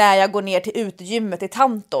när jag går ner till utegymmet i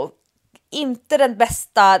Tanto. Inte den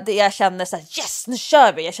bästa, det jag känner så här, yes, nu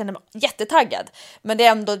kör vi, jag känner mig jättetaggad, men det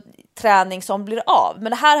är ändå träning som blir av. Men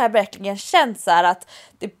det här har verkligen känt så här att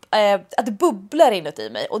det bubblar inuti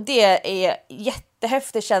mig, och det är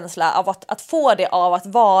jättehäftig känsla av att få det av att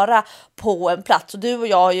vara på en plats. Och du och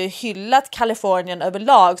jag har ju hyllat Kalifornien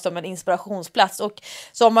överlag som en inspirationsplats, och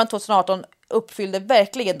sommaren 2018 uppfyllde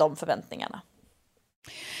verkligen de förväntningarna.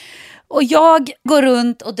 Och jag går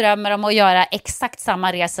runt och drömmer om att göra exakt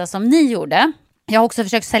samma resa som ni gjorde. Jag har också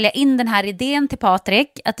försökt sälja in den här idén till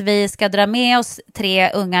Patrik, att vi ska dra med oss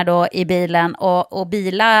 3 ungar då i bilen och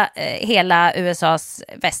bila hela USAs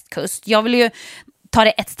västkust. Jag vill ju ta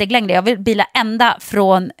det ett steg längre. Jag vill bila ända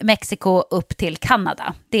från Mexiko upp till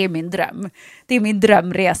Kanada. Det är min dröm. Det är min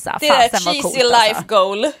drömresa. Det är ett cheesy life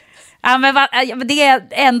goal. Ja, men det är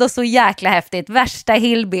ändå så jäkla häftigt. Värsta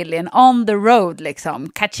hillbillyn, on the road liksom,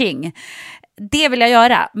 kaching. Det vill jag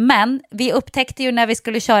göra, men vi upptäckte ju när vi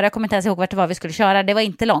skulle köra, jag kommer inte ens ihåg vart det var vi skulle köra, det var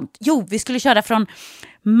inte långt. Jo, vi skulle köra från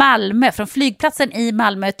Malmö, från flygplatsen i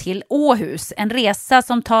Malmö till Åhus. En resa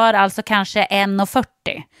som tar alltså kanske 1:40.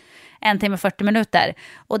 1 timme 40 minuter.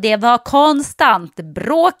 Och det var konstant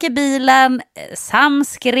bråk i bilen,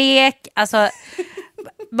 samskrek, alltså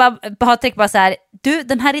Patrik bara så här, du,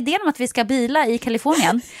 den här idén om att vi ska bila i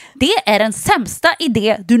Kalifornien, det är den sämsta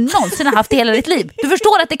idé du någonsin har haft i hela ditt liv. Du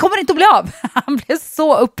förstår att det kommer inte att bli av. Han blev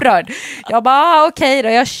så upprörd. Jag bara, okej då,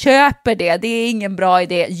 jag köper det. Det är ingen bra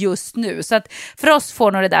idé just nu. Så att för oss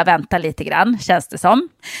får nog det där vänta lite grann, känns det som.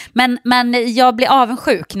 Men jag blir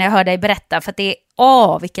avundsjuk när jag hör dig berätta, för att det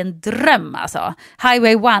är vilken dröm alltså.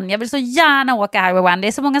 Highway 1, jag vill så gärna åka Highway 1. Det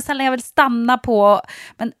är så många ställen jag vill stanna på.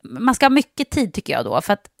 Men man ska ha mycket tid tycker jag då.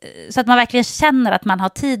 Så att man verkligen känner att man har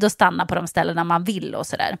tid att stanna på de ställena man vill och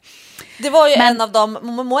sådär. Det var ju en av de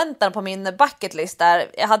momenten på min bucketlist där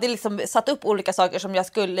jag hade liksom satt upp olika saker som jag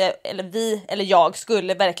skulle, jag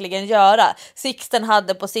skulle verkligen göra. Sixten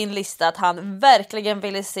hade på sin lista att han verkligen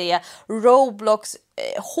ville se Roblox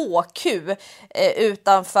HQ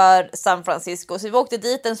utanför San Francisco. Så vi åkte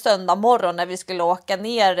dit en söndag morgon när vi skulle åka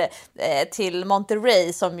ner till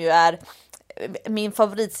Monterey, som ju är min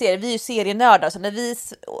favoritserie. Vi är ju serienördar, så när vi är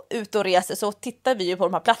ute och reser så tittar vi ju på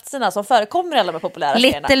de här platserna som förekommer i alla de populära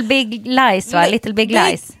serierna. Little Big Lies, va? Little Big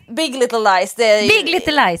Lies. Big Little Lies. Det är ju, Big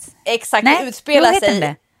Little Lies. Exakt, Nej, det utspelar sig.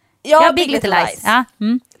 Det. Ja, Big Little Lies. Ja.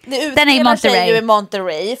 Mm. Det utspelar sig ju i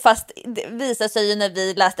Monterey, fast det visar sig ju när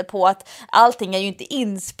vi läste på att allting är ju inte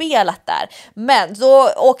inspelat där. Men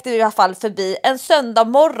så åkte vi i alla fall förbi en söndag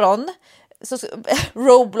morgon, så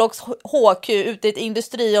Roblox HQ ute i ett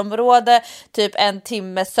industriområde typ 1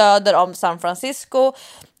 timme söder om San Francisco.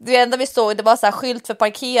 Det enda vi såg, det var så här skylt för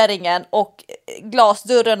parkeringen och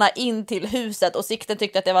glasdörrarna in till huset, och Sikten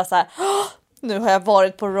tyckte att det var så här, nu har jag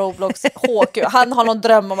varit på Roblox HQ. Han har någon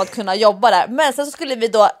dröm om att kunna jobba där. Men sen så skulle vi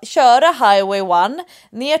då köra Highway 1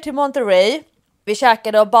 ner till Monterey. Vi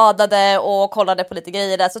käkade och badade och kollade på lite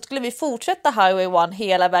grejer där. Så skulle vi fortsätta Highway 1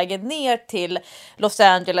 hela vägen ner till Los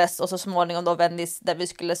Angeles och så småningom då Venice, där vi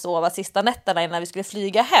skulle sova sista nätterna innan vi skulle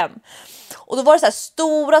flyga hem. Och då var det så här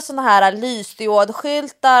stora såna här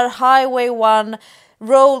lysdiodskyltar, Highway 1,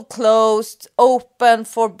 road closed, open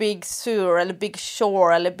for Big Sur eller Big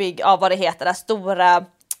Shore eller Big, vad det heter, där stora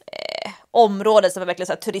område som är verkligen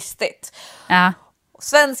så här turistigt. Ja.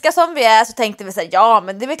 Svenska som vi är så tänkte vi så här, ja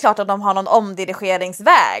men det är väl klart att de har någon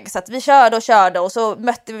omdirigeringsväg. Så att vi körde och så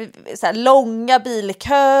mötte vi så här långa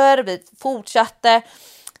bilköer, vi fortsatte.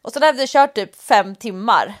 Och så när vi kört typ 5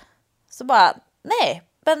 timmar så bara, nej,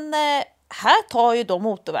 men här tar ju då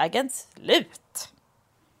motorvägen slut.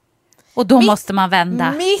 Och då måste man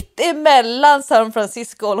vända. Mitt emellan San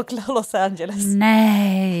Francisco och Los Angeles.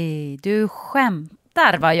 Nej, du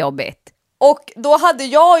skämtar, vad jobbigt. Och då hade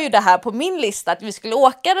jag ju det här på min lista att vi skulle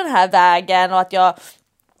åka den här vägen och att jag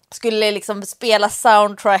skulle liksom spela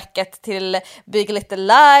soundtracket till Big Little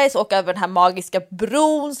Lies och över den här magiska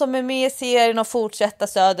bron som är med i serien och fortsätta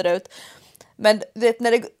söderut. Men vet,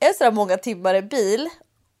 när det är så där många timmar i bil,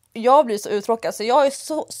 jag blir så uttråkad så jag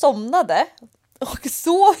somnade och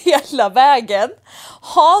sov hela vägen.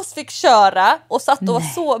 Hans fick köra och satt och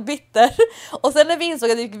var så bitter. Och sen när vi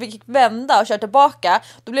insåg att vi fick vända och köra tillbaka,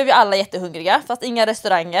 då blev vi alla jättehungriga, fast inga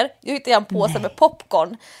restauranger. Jag hittade en påse med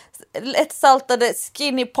popcorn. Ett saltade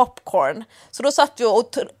skinny popcorn. Så då satt vi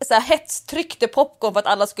och så här hetstryckte popcorn för att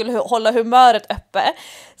alla skulle hålla humöret uppe.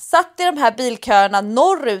 Satt i de här bilköerna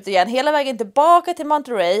norrut igen, hela vägen tillbaka till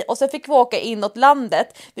Monterey. Och sen fick vi åka inåt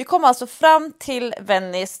landet. Vi kom alltså fram till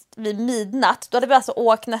Venice vid midnatt. Då hade vi alltså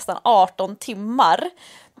åkt nästan 18 timmar.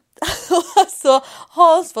 Alltså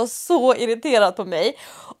Hans var så irriterad på mig.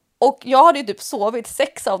 Och jag hade ju typ sovit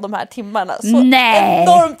 6 av de här timmarna. Så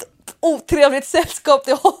enormt otrevligt sällskap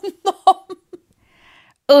till honom.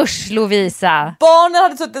 Usch, Lovisa. Barnen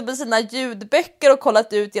hade suttit med sina ljudböcker och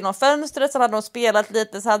kollat ut genom fönstret. Så hade de spelat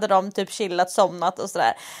lite, så hade de typ chillat, somnat och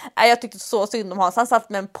sådär. Jag tyckte så synd om Hans. Han satt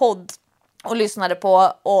med en podd och lyssnade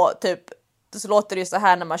på. Och typ, så låter det ju så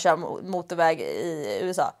här när man kör motorväg i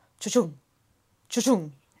USA. Tjung,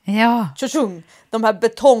 tjung. Ja. Tjung. De här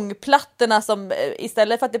betongplattorna som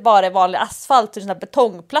istället för att det bara är vanlig asfalt, så är såna här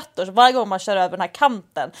betongplattor, så varje gång man kör över den här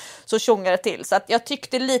kanten så tjongar det till. Så att jag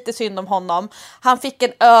tyckte lite synd om honom. Han fick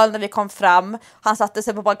en öl när vi kom fram. Han satte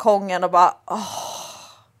sig på balkongen och bara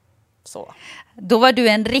så. Då var du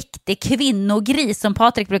en riktig kvinnogris som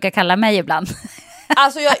Patrik brukar kalla mig ibland.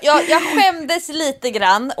 Alltså jag skämdes lite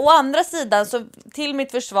grann. Å andra sidan, så till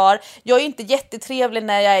mitt försvar, jag är inte jättetrevlig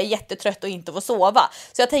när jag är jättetrött och inte får sova.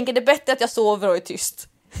 Så jag tänker det är bättre att jag sover och är tyst.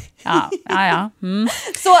 Ja. Mm.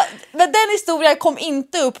 Så, men den historien kom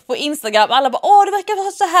inte upp på Instagram. Alla bara, det verkar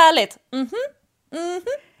vara så härligt.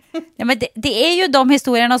 Ja, men det är ju de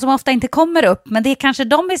historierna som ofta inte kommer upp. Men det är kanske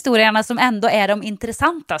de historierna som ändå är de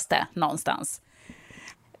intressantaste någonstans.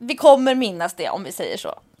 Vi kommer minnas det, om vi säger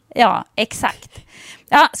så. Ja, exakt.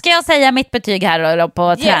 Ja, ska jag säga mitt betyg här då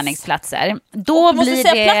på träningsplatser? Då och måste blir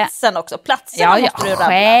säga det platsen också. Platsen måste du rabbla.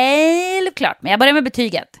 Självklart. Men jag börjar med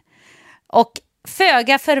betyget. Och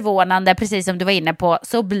föga förvånande, precis som du var inne på,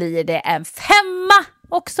 så blir det en 5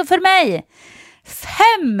 också för mig.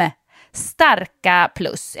 5 starka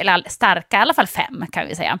plus, eller starka, i alla fall 5 kan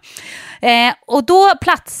vi säga. Och då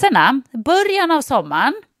platserna, början av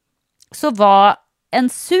sommaren så var en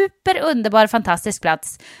superunderbar, fantastisk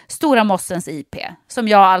plats, Stora Mossens IP, som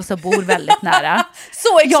jag alltså bor väldigt nära.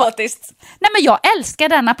 Så exotiskt! Men jag älskar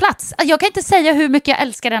denna plats. Jag kan inte säga hur mycket jag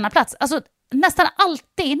älskar denna plats. Alltså nästan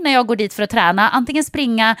alltid när jag går dit för att träna, antingen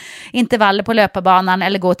springa intervaller på löparbanan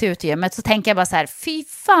eller gå till utegymmet, så tänker jag bara så här, fy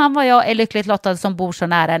fan vad jag är lyckligt lottad som bor så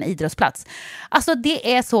nära en idrottsplats. Alltså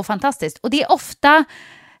det är så fantastiskt. Och det är ofta,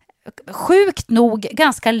 sjukt nog,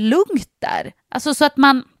 ganska lugnt där. Alltså så att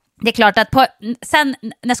man... Det är klart att sen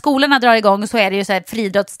när skolorna drar igång så är det ju så här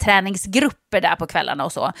friidrottsträningsgrupper där på kvällarna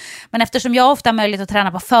och så. Men eftersom jag ofta har möjlighet att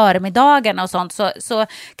träna på förmiddagarna och sånt, så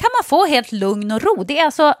kan man få helt lugn och ro. Det är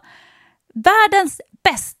alltså världens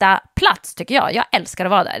bästa plats tycker jag. Jag älskar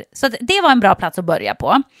att vara där. Så det var en bra plats att börja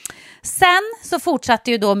på. Sen så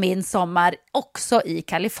fortsatte ju då min sommar också i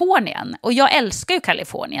Kalifornien. Och jag älskar ju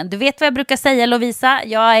Kalifornien. Du vet vad jag brukar säga, Lovisa?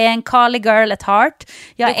 Jag är en Cali girl at heart.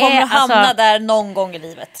 Du kommer hamna där någon gång i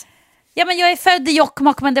livet. Ja, men jag är född i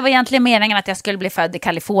Jokkmokk, men det var egentligen meningen att jag skulle bli född i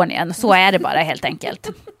Kalifornien. Så är det bara helt enkelt.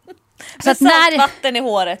 Så att saltvatten i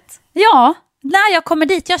håret. Ja, när jag kommer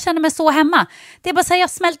dit, jag känner mig så hemma. Det är bara så här, jag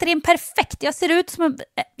smälter in perfekt. Jag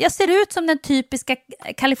ser ut som den typiska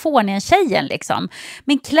Kalifornien-tjejen liksom.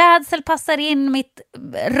 Min klädsel passar in, mitt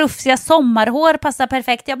rufsiga sommarhår passar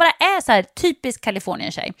perfekt. Jag bara är så här typisk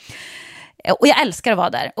Kalifornien-tjej. Och jag älskar att vara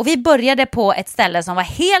där. Och vi började på ett ställe som var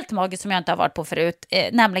helt magiskt, som jag inte har varit på förut,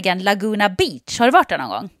 nämligen Laguna Beach. Har du varit där någon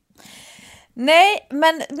gång? Nej,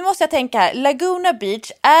 men nu måste jag tänka här. Laguna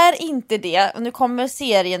Beach, är inte det, och nu kommer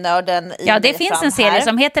serienörden i. Ja, det finns en serie här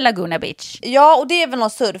som heter Laguna Beach. Ja, och det är väl någon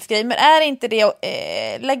surfgrej, men är inte det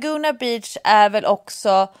Laguna Beach är väl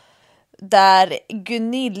också där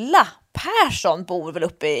Gunilla Persson bor väl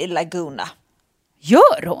uppe i Laguna?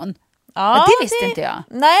 Gör hon? Ja, det visste inte jag.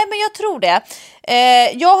 Nej, men jag tror det.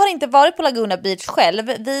 Jag har inte varit på Laguna Beach själv.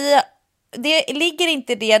 Det ligger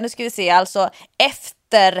inte det, nu ska vi se, alltså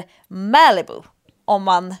efter Malibu. Om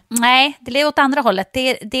man... Nej, det är åt andra hållet.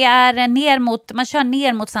 Det är ner mot, man kör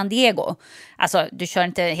ner mot San Diego. Alltså, du kör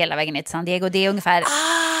inte hela vägen ner till San Diego. Det är ungefär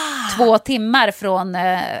 2 timmar från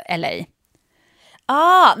LA.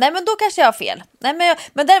 Nej, men då kanske jag har fel. Nej,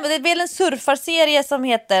 men det är väl en surfarserie som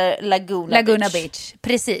heter Laguna Beach.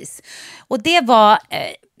 Precis. Och det var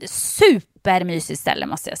supermysigt ställe,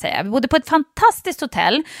 måste jag säga. Vi bodde på ett fantastiskt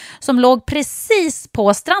hotell som låg precis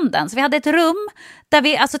på stranden. Så vi hade ett rum där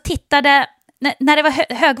vi alltså tittade, när det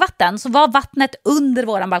var högvatten så var vattnet under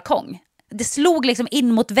våran balkong. Det slog liksom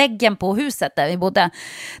in mot väggen på huset där vi bodde.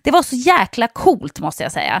 Det var så jäkla coolt, måste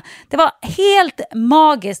jag säga. Det var helt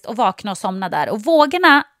magiskt att vakna och somna där. Och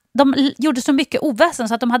vågorna, de gjorde så mycket oväsen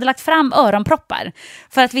så att de hade lagt fram öronproppar.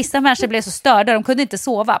 För att vissa människor blev så störda, de kunde inte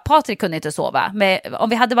sova. Patrik kunde inte sova. Men om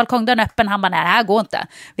vi hade balkongdörren öppen, han bara, nej, det här går inte.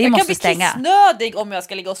 Vi måste stänga. Jag kan bli kissnödig om jag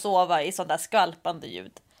ska ligga och sova i sånt där skvalpande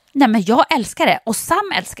ljud. Nej, men jag älskar det. Och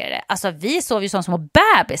Sam älskar det. Alltså, vi sov ju som små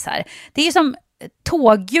bebisar. Det är ju som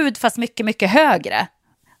tågljud fast mycket, mycket högre.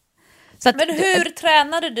 Så att, men hur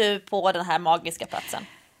tränade du på den här magiska platsen?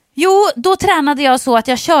 Jo, då tränade jag så att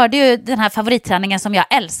jag körde ju den här favoritträningen som jag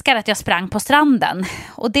älskar, att jag sprang på stranden.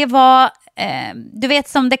 Och det var, du vet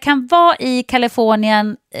som det kan vara i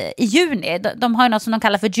Kalifornien i juni. De har ju något som de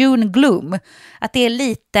kallar för June gloom. Att det är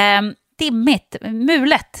lite dimmigt,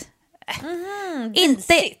 mulet.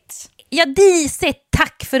 Disigt. Ja, disigt,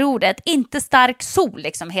 tack för ordet. Inte stark sol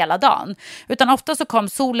liksom hela dagen. Utan ofta så kom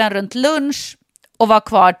solen runt lunch och var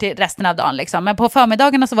kvar till resten av dagen. Liksom. Men på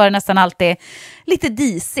förmiddagarna så var det nästan alltid lite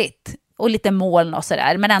disigt. Och lite moln och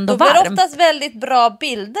sådär, men ändå varmt. Det är oftast väldigt bra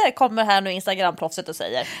bilder, kommer här nu Instagram-proffset och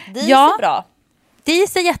säger. Dis är bra.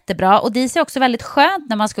 Dis är jättebra, och dis är också väldigt skönt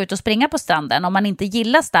när man ska ut och springa på stranden. Om man inte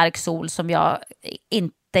gillar stark sol, som jag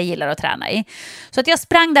inte gillar att träna i. Så att jag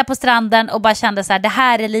sprang där på stranden och bara kände så här, det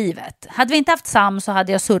här är livet. Hade vi inte haft Sam så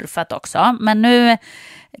hade jag surfat också. Men nu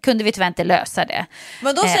kunde vi tyvärr inte lösa det.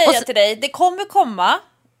 Men då säger jag till dig, det kommer komma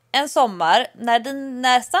en sommar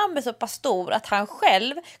när Sam är så pass stor att han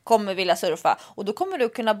själv kommer vilja surfa. Och då kommer du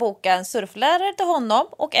kunna boka en surflärare till honom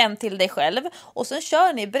och en till dig själv. Och sen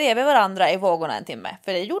kör ni bredvid varandra i vågorna en timme.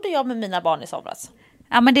 För det gjorde jag med mina barn i somras.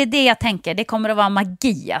 Ja, men det är det jag tänker. Det kommer att vara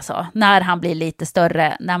magi alltså, när han blir lite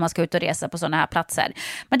större, när man ska ut och resa på sådana här platser.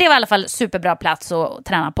 Men det var i alla fall superbra plats att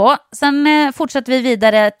träna på. Sen fortsatte vi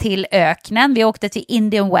vidare till öknen. Vi åkte till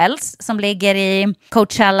Indian Wells som ligger i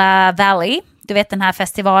Coachella Valley. Du vet den här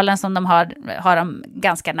festivalen som de har de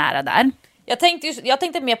ganska nära där. Jag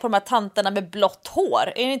tänkte mer på de här tanterna med blått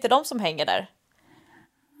hår. Är det inte de som hänger där?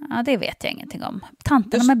 Ja, det vet jag ingenting om.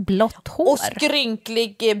 Tanterna med blått hår. Och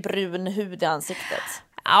skrynklig brun hud i ansiktet.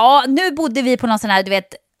 Ja, nu bodde vi på någon sån här, du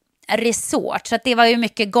vet, resort. Så att det var ju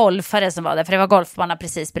mycket golfare som var där. För det var golfbana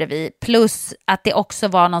precis bredvid. Plus att det också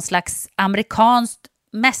var någon slags amerikanskt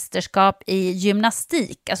mästerskap i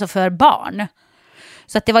gymnastik. Alltså för barn.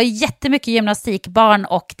 Så att det var jättemycket gymnastikbarn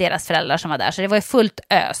och deras föräldrar som var där. Så det var ju fullt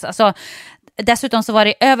ös. Alltså, dessutom så var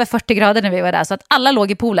det över 40 grader när vi var där. Så att alla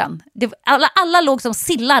låg i poolen. Alla låg som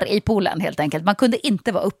sillar i poolen helt enkelt. Man kunde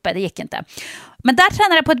inte vara uppe, det gick inte. Men där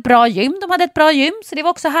tränade jag på ett bra gym. De hade ett bra gym, så det var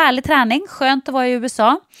också härlig träning. Skönt att vara i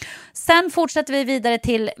USA. Sen fortsatte vi vidare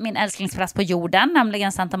till min älsklingsplats på jorden.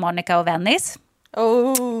 Nämligen Santa Monica och Venice.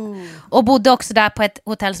 Och bodde också där på ett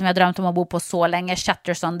hotell som jag drömt om att bo på så länge,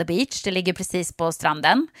 Shutters on the Beach. Det ligger precis på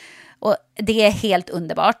stranden. Och det är helt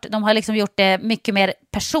underbart. De har liksom gjort det mycket mer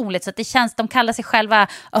personligt. Så att det känns, de kallar sig själva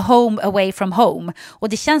a home away from home. Och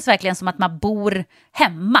det känns verkligen som att man bor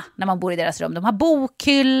hemma när man bor i deras rum. De har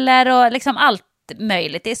bokhyllor och liksom allt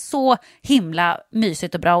möjligt. Det är så himla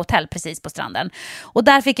mysigt och bra hotell precis på stranden. Och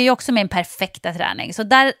där fick jag ju också min perfekta träning. Så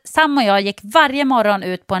där Sam och jag gick varje morgon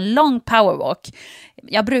ut på en lång powerwalk.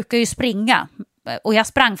 Jag brukar ju springa. Och jag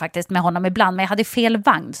sprang faktiskt med honom ibland, men jag hade fel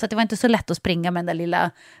vagn. Så det var inte så lätt att springa med den där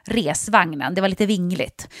lilla resvagnen. Det var lite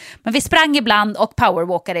vingligt. Men vi sprang ibland och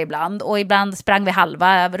powerwalkade ibland. Och ibland sprang vi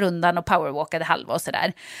halva rundan och powerwalkade halva och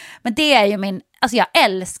sådär. Men det är ju alltså jag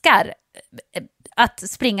älskar att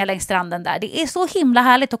springa längs stranden där. Det är så himla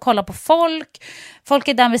härligt att kolla på folk. Folk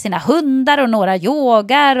är där med sina hundar och några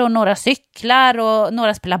yogar och några cyklar och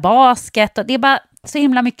några spelar basket. Och det är bara så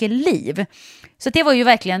himla mycket liv. Så det var ju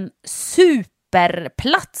verkligen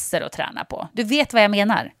superplatser att träna på. Du vet vad jag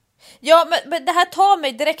menar. Ja, men det här tar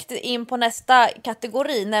mig direkt in på nästa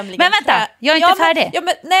kategori, nämligen... Men vänta, jag är inte färdig.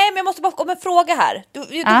 Men jag måste bara komma en fråga här. Du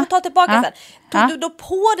får ta tillbaka sen. Tog du då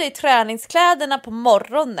på dig träningskläderna på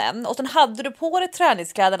morgonen och sen hade du på dig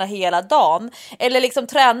träningskläderna hela dagen? Eller liksom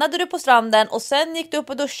tränade du på stranden och sen gick du upp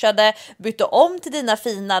och duschade, bytte om till dina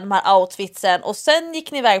fina de här outfitsen och sen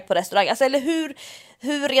gick ni iväg på restaurang? Alltså, eller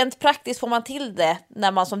hur rent praktiskt får man till det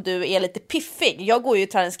när man som du är lite piffig? Jag går ju i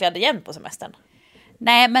träningskläder jämt på semestern.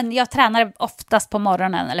 Nej, men jag tränade oftast på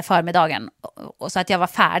morgonen eller förmiddagen och så att jag var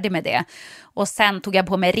färdig med det. Och sen tog jag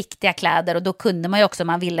på mig riktiga kläder och då kunde man ju också, om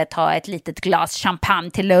man ville, ta ett litet glas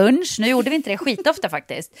champagne till lunch. Nu gjorde vi inte det skitofta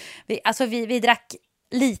faktiskt. Vi drack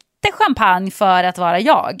lite champagne för att vara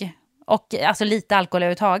jag. Och alltså lite alkohol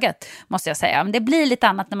överhuvudtaget, måste jag säga. Men det blir lite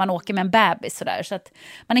annat när man åker med en bebis sådär. Så att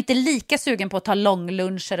man är inte lika sugen på att ta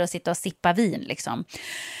långluncher och sitta och sippa vin liksom.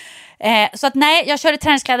 Så att nej, jag körde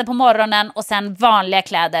träningskläder på morgonen och sen vanliga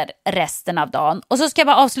kläder resten av dagen. Och så ska jag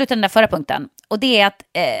bara avsluta den där förra punkten. Och det är att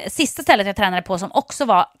sista stället jag tränade på som också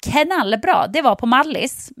var knallbra, det var på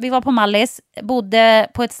Mallis. Vi var på Mallis, bodde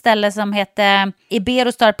på ett ställe som hette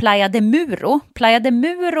Iberostar Playa de Muro. Playa de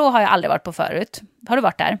Muro har jag aldrig varit på förut. Har du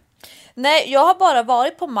varit där? Nej, jag har bara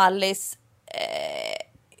varit på Mallis...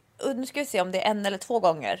 nu ska vi se om det är 1 eller 2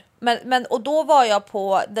 gånger. Men och då var jag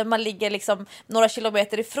på där man ligger liksom några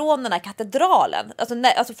kilometer ifrån den här katedralen.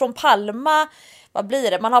 Alltså från Palma, vad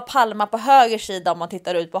blir det? Man har Palma på höger sida om man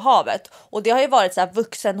tittar ut på havet. Och det har ju varit så här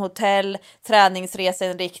vuxenhotell,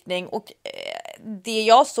 träningsreseinriktning och det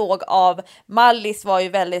jag såg av Mallis var ju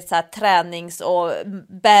väldigt så här tränings- och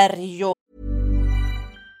berg och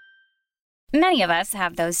Many of us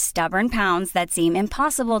have those stubborn pounds that seem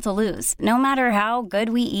impossible to lose, no matter how good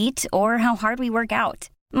we eat or how hard we work out.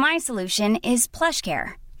 My solution is PlushCare.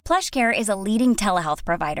 PlushCare is a leading telehealth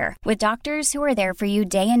provider with doctors who are there for you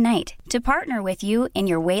day and night to partner with you in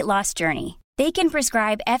your weight loss journey. They can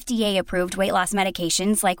prescribe FDA-approved weight loss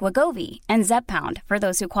medications like Wegovy and Zepbound for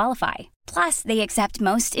those who qualify. Plus, they accept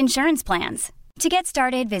most insurance plans. To get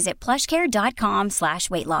started, visit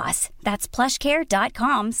plushcare.com/weightloss. That's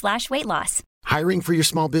plushcare.com/weightloss. Hiring for your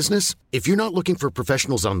small business? If you're not looking for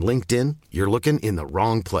professionals on LinkedIn, you're looking in the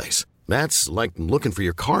wrong place. That's like looking for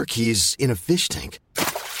your car keys in a fish tank.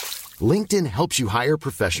 LinkedIn helps you hire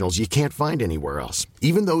professionals you can't find anywhere else,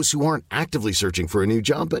 even those who aren't actively searching for a new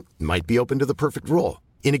job but might be open to the perfect role.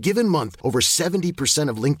 In a given month, over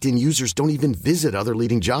 70% of LinkedIn users don't even visit other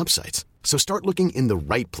leading job sites. So start looking in the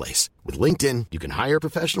right place. With LinkedIn, you can hire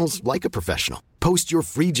professionals like a professional. Post your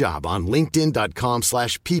free job on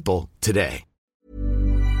linkedin.com/people today.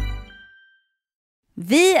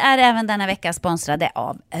 Vi är även denna vecka sponsrade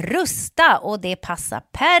av Rusta och det passar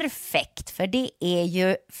perfekt för det är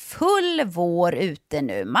ju full vår ute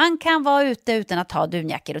nu. Man kan vara ute utan att ha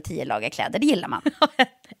dunjackor och 10 lager kläder, det gillar man.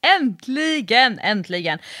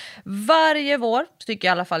 Äntligen. Varje vår tycker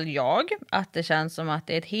i alla fall jag att det känns som att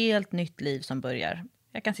det är ett helt nytt liv som börjar.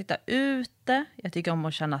 Jag kan sitta ute, jag tycker om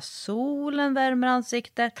att känna solen värmer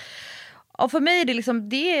ansiktet. Och för mig är det liksom,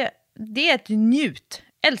 det är ett njut.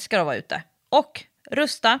 Älskar att vara ute. Och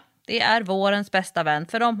Rusta, det är vårens bästa vän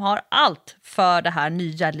för de har allt för det här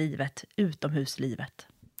nya livet, utomhuslivet.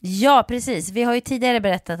 Ja, precis. Vi har ju tidigare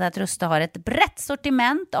berättat att Rusta har ett brett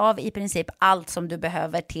sortiment av i princip allt som du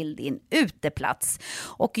behöver till din uteplats.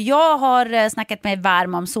 Och jag har snackat mig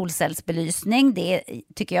varm om solcellsbelysning. Det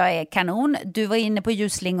tycker jag är kanon. Du var inne på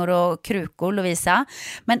ljusslingor och krukor, Lovisa.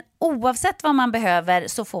 Men oavsett vad man behöver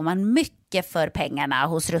så får man mycket för pengarna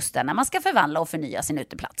hos Rusta när man ska förvandla och förnya sin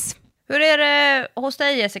uteplats. Hur är det hos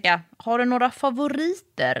dig, Jessica? Har du några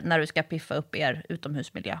favoriter när du ska piffa upp er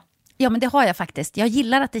utomhusmiljö? Ja, men det har jag faktiskt. Jag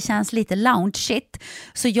gillar att det känns lite lounge-shit.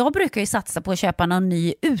 Så jag brukar ju satsa på att köpa någon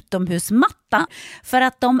ny utomhusmatta. För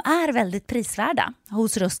att de är väldigt prisvärda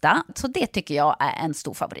hos Rusta. Så det tycker jag är en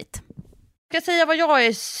stor favorit. Jag ska säga vad jag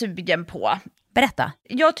är sugen på. Berätta.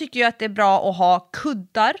 Jag tycker ju att det är bra att ha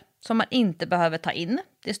kuddar som man inte behöver ta in.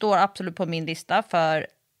 Det står absolut på min lista för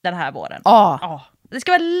den här våren. Ja. Det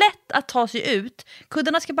ska vara lätt att ta sig ut.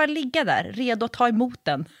 Kuddarna ska bara ligga där, redo att ta emot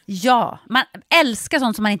den. Ja, man älskar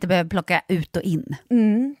sånt som man inte behöver plocka ut och in.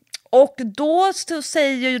 Och då så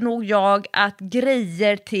säger nog jag att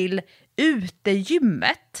grejer till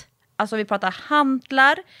utegymmet. Alltså vi pratar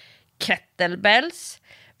hantlar, kettlebells,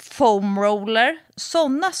 foam roller.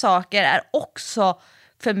 Sådana saker är också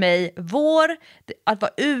för mig att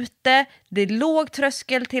vara ute. Det är låg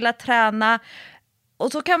tröskel till att träna.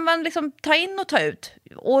 Och så kan man liksom ta in och ta ut.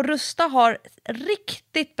 Och Rusta har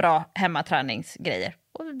riktigt bra hemmaträningsgrejer.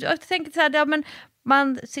 Och jag tänker så här, ja, men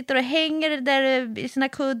man sitter och hänger där i sina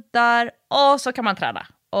kuddar. Och så kan man träna.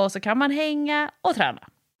 Och så kan man hänga och träna.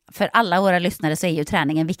 för alla våra lyssnare så är ju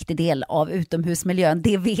träning en viktig del av utomhusmiljön,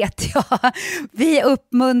 det vet jag. Vi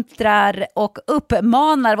uppmuntrar och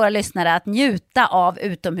uppmanar våra lyssnare att njuta av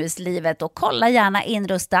utomhuslivet och kolla gärna in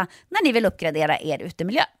Rusta när ni vill uppgradera er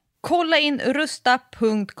utemiljö. Kolla in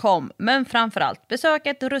rusta.com, men framförallt besök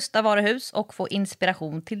ett Rusta varuhus och få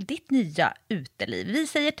inspiration till ditt nya uteliv. Vi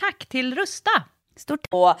säger tack till Rusta. Stort.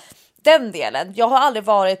 På den delen. Jag har aldrig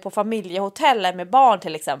varit på familjehotell med barn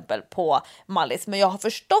till exempel på Mallis, men jag har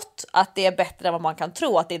förstått att det är bättre än vad man kan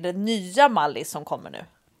tro, att det är det nya Mallis som kommer nu.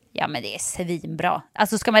 Ja, men det är svinbra.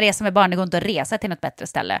 Alltså ska man resa med barn, det går inte att resa till något bättre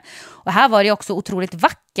ställe. Och här var det också otroligt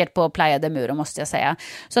vackert på Playa de Muro, måste jag säga.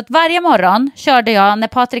 Så att varje morgon körde jag, när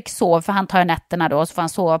Patrik sov, för han tar nätterna då, så får han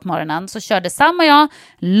sova på morgonen, så körde Sam och jag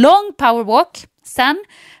lång powerwalk. Sen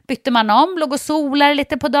bytte man om, låg och solade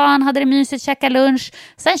lite på dagen, hade det mysigt, käkade lunch.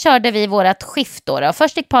 Sen körde vi vårat skift då.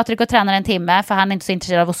 Först gick Patrik och tränade en timme, för han är inte så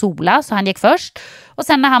intresserad av att sola, så han gick först. Och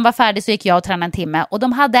sen när han var färdig så gick jag och tränade en timme. Och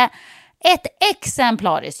de hade ett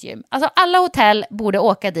exemplariskt gym. Alltså alla hotell borde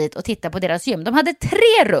åka dit och titta på deras gym. De hade 3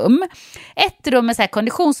 rum. Ett rum med så här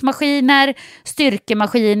konditionsmaskiner,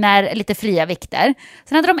 styrkemaskiner, lite fria vikter.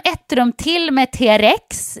 Sen hade de ett rum till med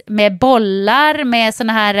TRX, med bollar, med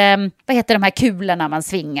såna här, vad heter de här kulorna man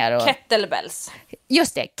svingar? Och... Kettlebells.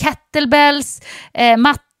 Just det, kettlebells,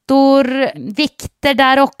 mattor, vikter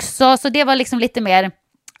där också. Så det var liksom lite mer,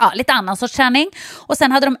 ja, lite annan sorts träning. Och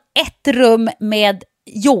sen hade de ett rum med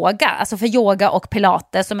yoga, alltså för yoga och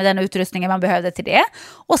pilates, som är den utrustningen man behövde till det.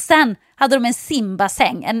 Och sen hade de en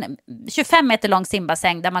simbassäng, en 25 meter lång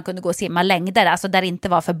simbassäng där man kunde gå och simma längder, alltså där det inte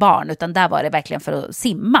var för barn utan där var det verkligen för att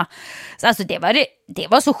simma. Så alltså det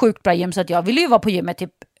var så sjukt bra gym så att jag ville ju vara på gymmet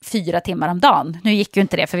typ 4 timmar om dagen. Nu gick ju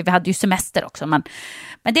inte det för vi hade ju semester också, men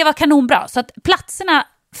det var kanonbra. Så att platserna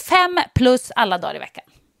 5 plus alla dagar i veckan.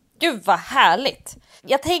 Gud vad härligt.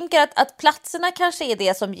 Jag tänker att platserna kanske är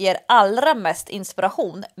det som ger allra mest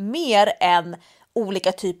inspiration, mer än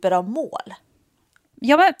olika typer av mål.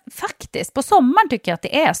 Ja, men faktiskt. På sommaren tycker jag att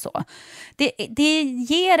det är så. Det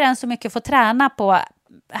ger en så mycket att få träna på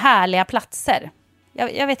härliga platser.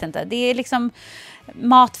 Jag vet inte. Det är liksom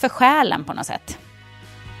mat för själen på något sätt.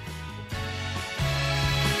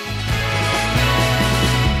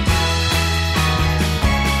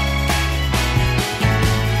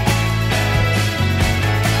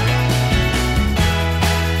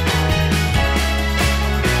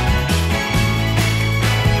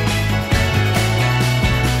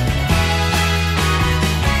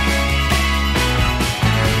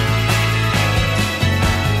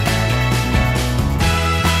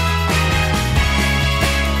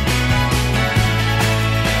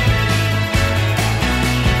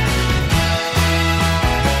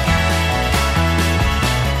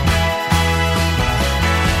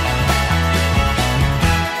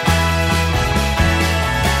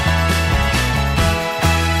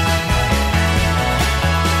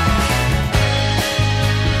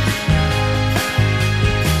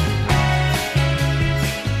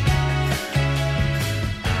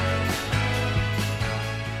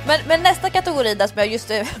 Men nästa kategori där som jag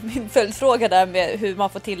just min följdfråga där med hur man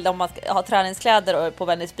får till det om man ska ha träningskläder och på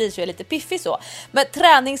Venice Beach så är lite piffig så. Men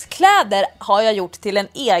träningskläder har jag gjort till en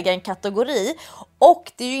egen kategori.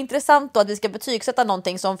 Och det är ju intressant då att vi ska betygsätta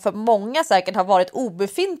någonting som för många säkert har varit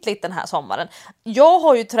obefintligt den här sommaren. Jag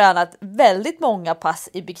har ju tränat väldigt många pass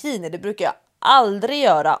i bikini, det brukar jag aldrig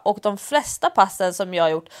göra, och de flesta passen som jag har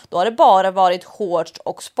gjort, då har det bara varit shorts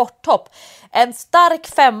och sporttopp. En stark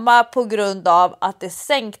 5 på grund av att det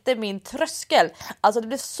sänkte min tröskel. Alltså det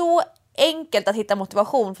blev så enkelt att hitta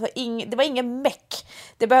motivation, för det var ingen meck.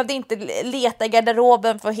 Det behövde inte leta i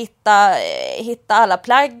garderoben för att hitta alla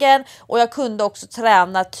plaggen, och jag kunde också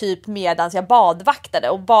träna typ medans jag badvaktade,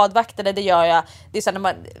 och badvaktade det gör jag, det är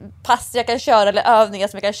sådana pass jag kan köra eller övningar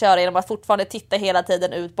som jag kan köra genom att fortfarande titta hela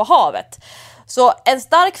tiden ut på havet. Så en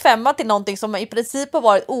stark 5 till någonting som i princip har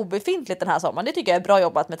varit obefintligt den här sommaren, det tycker jag är bra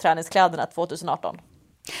jobbat med träningskläderna 2018.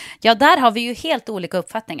 Ja, där har vi ju helt olika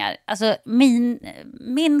uppfattningar. Alltså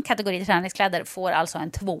min kategori träningskläder får alltså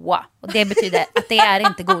en 2. Och det betyder att det är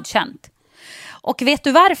inte godkänt. Och vet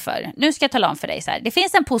du varför? Nu ska jag tala om för dig så här. Det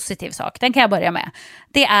finns en positiv sak, den kan jag börja med.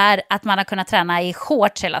 Det är att man har kunnat träna i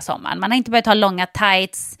shorts hela sommaren. Man har inte behövt ha långa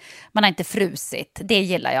tights, man har inte frusit. Det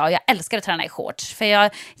gillar jag. Jag älskar att träna i shorts, för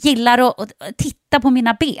jag gillar att titta på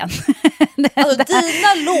mina ben. Alltså,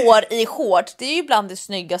 dina lår i shorts, det är ju bland det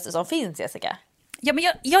snyggaste som finns, Jessica. Ja, men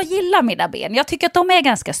jag gillar mina ben. Jag tycker att de är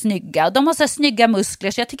ganska snygga. De har så snygga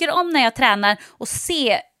muskler. Så jag tycker om när jag tränar och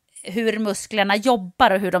se hur musklerna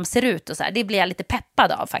jobbar och hur de ser ut och så här. Det blir jag lite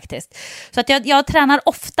peppad av faktiskt. Så att jag tränar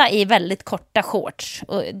ofta i väldigt korta shorts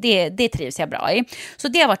och det trivs jag bra i. Så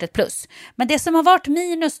det har varit ett plus. Men det som har varit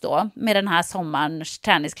minus då med den här sommarens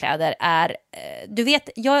träningskläder är, du vet,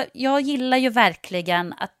 jag gillar ju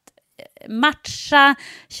verkligen att matcha,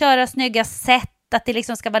 köra snygga set, att det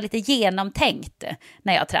liksom ska vara lite genomtänkt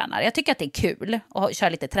när jag tränar. Jag tycker att det är kul att köra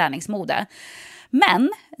lite träningsmode.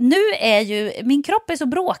 Men nu är ju min kropp är så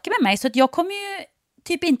bråkig med mig så att jag kommer ju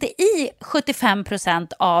typ inte i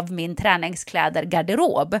 75% av min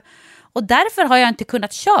träningskläder-garderob. Och därför har jag inte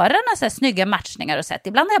kunnat köra några så här snygga matchningar och sätt.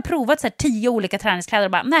 Ibland har jag provat så här 10 olika träningskläder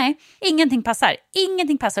och bara nej, ingenting passar.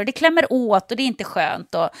 Ingenting passar. Det klämmer åt och det är inte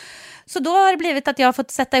skönt. Så då har det blivit att jag har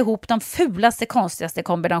fått sätta ihop de fulaste, konstigaste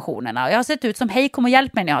kombinationerna. Och jag har sett ut som hej, kom och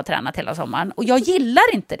hjälp mig när jag har tränat hela sommaren. Och jag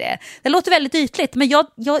gillar inte det. Det låter väldigt ytligt, men jag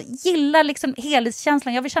gillar liksom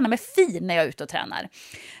helhetskänslan. Jag vill känna mig fin när jag är ute och tränar.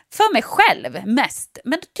 För mig själv mest.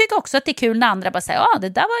 Men jag tycker också att det är kul när andra bara säger det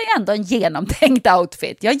där var ju ändå en genomtänkt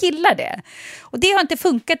outfit. Jag gillar det. Och det har inte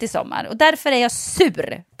funkat i sommar. Och därför är jag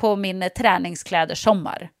sur på min träningskläder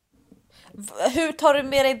sommar. Hur tar du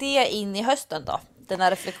med dig det in i hösten då? Den här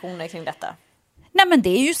reflektionen kring detta. Nej, men det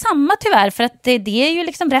är ju samma tyvärr, för att det är ju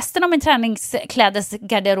liksom resten av min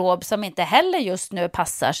träningsklädesgarderob som inte heller just nu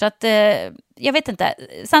passar. Så att jag vet inte.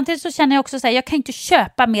 Samtidigt så känner jag också så här, jag kan inte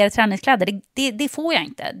köpa mer träningskläder. Det får jag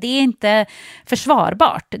inte. Det är inte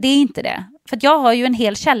försvarbart. Det är inte det. För att jag har ju en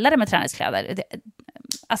hel källare med träningskläder.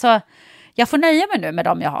 Alltså, jag får nöja mig nu med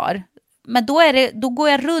dem jag har. Men då går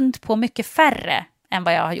jag runt på mycket färre än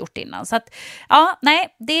vad jag har gjort innan. Så att, ja,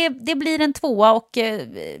 nej, det blir en 2 och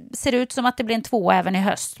ser ut som att det blir en 2 även i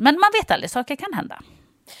höst. Men man vet aldrig, saker kan hända.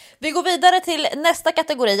 Vi går vidare till nästa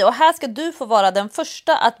kategori och här ska du få vara den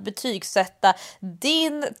första att betygsätta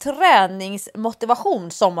din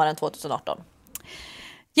träningsmotivation sommaren 2018.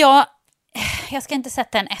 Ja, jag ska inte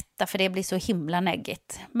sätta en 1 för det blir så himla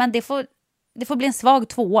neggigt. Men det får bli en svag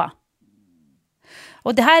 2.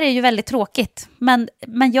 Och det här är ju väldigt tråkigt. Men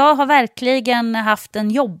jag har verkligen haft en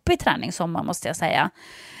jobbig träningssommar, måste jag säga.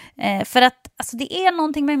 För att alltså, det är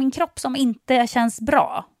någonting med min kropp som inte känns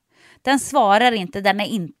bra. Den svarar inte, den är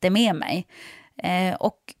inte med mig.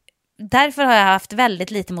 Och därför har jag haft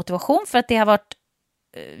väldigt lite motivation, för att det har varit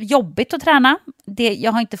jobbigt att träna.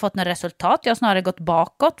 Jag har inte fått något resultat, jag har snarare gått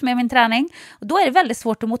bakåt med min träning. Och då är det väldigt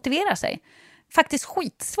svårt att motivera sig. Faktiskt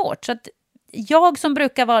skitsvårt. Så att jag som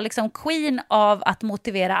brukar vara liksom queen av att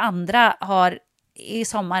motivera andra har i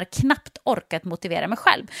sommar knappt orkat motivera mig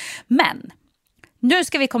själv. Men nu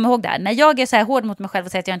ska vi komma ihåg det här. När jag är så här hård mot mig själv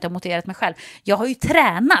och säger att jag inte har motiverat mig själv. Jag har ju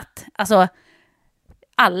tränat, alltså i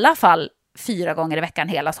alla fall 4 gånger i veckan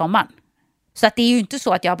hela sommaren. Så att det är ju inte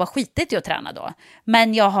så att jag har bara skitit i att träna då.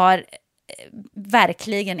 Men jag har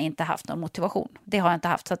verkligen inte haft någon motivation. Det har jag inte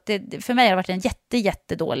haft. Så att för mig har det varit en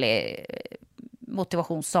jättedålig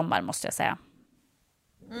motivationssommar, måste jag säga.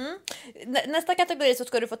 Nästa kategori så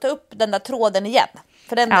ska du få ta upp den där tråden igen.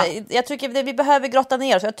 För den, jag tycker vi behöver grotta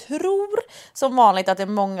ner. Så jag tror som vanligt att det är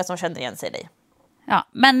många som känner igen sig i dig. Ja,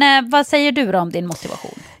 men vad säger du då om din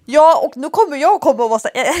motivation? Ja, och nu kommer jag att vara så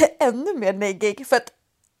ännu mer neggig. För att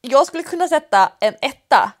jag skulle kunna sätta en 1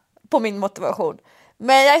 på min motivation.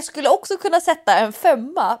 Men jag skulle också kunna sätta en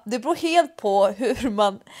 5. Det beror helt på hur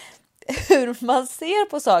man ser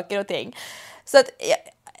på saker och ting. Så att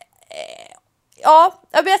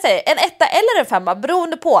jag säger en 1 eller en 5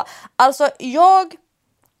 beroende på. Alltså jag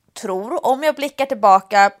tror, om jag blickar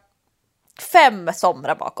tillbaka 5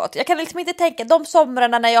 somrar bakåt. Jag kan liksom inte tänka de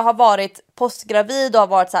somrarna när jag har varit postgravid och har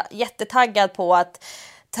varit så här jättetaggad på att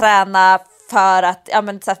träna för att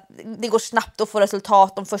så här, det går snabbt att få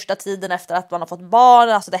resultat de första tiden efter att man har fått barn.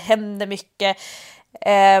 Alltså det händer mycket.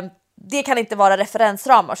 Det kan inte vara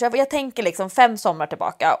referensramar. Så jag tänker liksom 5 somrar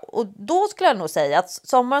tillbaka. Och då skulle jag nog säga att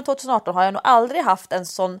sommaren 2018 har jag nog aldrig haft en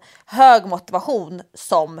sån hög motivation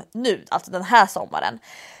som nu. Alltså den här sommaren.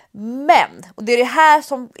 Men, och det är det här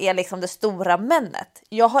som är liksom det stora mennet.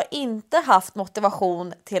 Jag har inte haft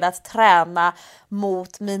motivation till att träna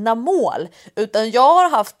mot mina mål. Utan jag har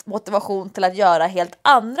haft motivation till att göra helt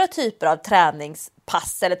andra typer av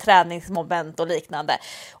träningspass eller träningsmoment och liknande.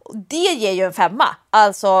 Och det ger ju en 5.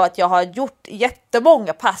 Alltså att jag har gjort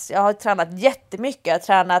jättemånga pass. Jag har tränat jättemycket. Jag har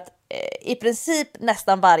tränat i princip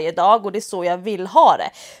nästan varje dag och det är så jag vill ha det.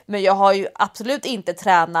 Men jag har ju absolut inte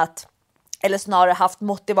tränat eller snarare haft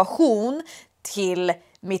motivation till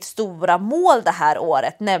mitt stora mål det här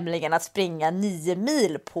året, nämligen att springa 9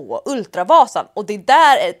 mil på Ultravasan. Och det är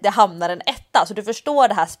där det hamnar en 1. Så du förstår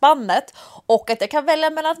det här spannet. Och att jag kan välja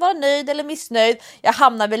mellan att vara nöjd eller missnöjd. Jag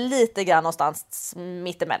hamnar väl lite grann någonstans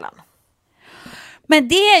mittemellan. Men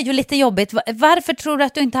det är ju lite jobbigt. Varför tror du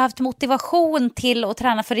att du inte har haft motivation till att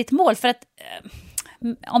träna för ditt mål? För att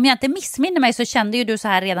om jag inte missminner mig så kände ju du så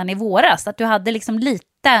här redan i våras. Att du hade liksom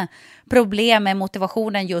lite problem med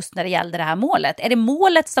motivationen just när det gällde det här målet. Är det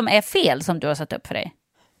målet som är fel som du har satt upp för dig?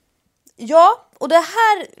 Ja, och det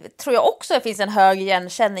här tror jag också det finns en hög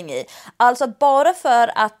igenkänning i. Alltså bara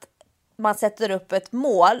för att man sätter upp ett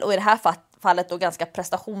mål, och i det här fallet då ganska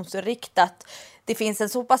prestationsriktat, det finns en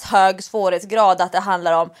så pass hög svårighetsgrad att det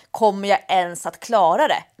handlar om, kommer jag ens att klara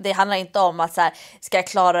det? Det handlar inte om att så här, ska jag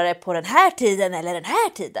klara det på den här tiden eller den här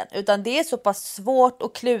tiden? Utan det är så pass svårt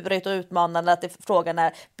och klurigt och utmanande att frågan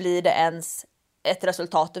är, blir det ens ett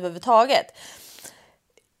resultat överhuvudtaget?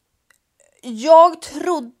 Jag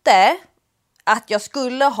trodde att jag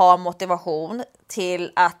skulle ha motivation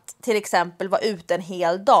till att till exempel vara ute en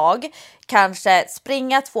hel dag, kanske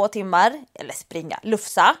springa 2 timmar, eller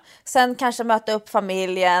lufsa, sen kanske möta upp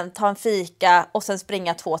familjen, ta en fika och sen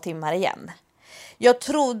springa 2 timmar igen. Jag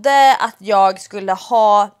trodde att jag skulle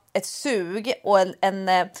ha ett sug och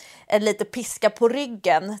en lite piska på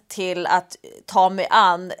ryggen till att ta mig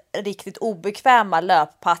an riktigt obekväma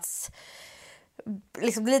löppass.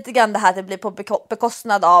 Liksom lite grann det här att det blir på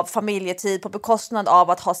bekostnad av familjetid, på bekostnad av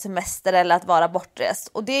att ha semester eller att vara bortrest.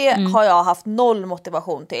 Och det har jag haft noll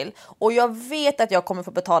motivation till. Och jag vet att jag kommer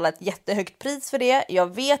få betala ett jättehögt pris för det.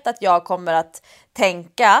 Jag vet att jag kommer att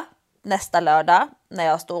tänka nästa lördag när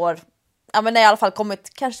jag står, när jag i alla fall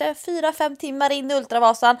kommit kanske 4-5 timmar in i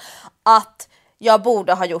Ultravasan, att jag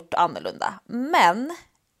borde ha gjort annorlunda. Men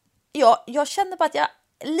jag känner bara att jag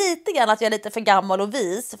är lite för gammal och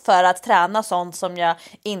vis för att träna sånt som jag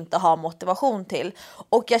inte har motivation till.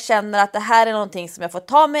 Och jag känner att det här är någonting som jag får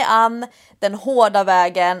ta mig an den hårda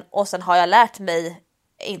vägen, och sen har jag lärt mig,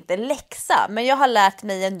 inte läxa, men jag har lärt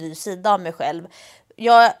mig en ny sida av mig själv.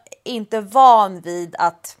 Jag är inte van vid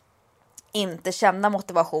att inte känna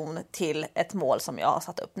motivation till ett mål som jag har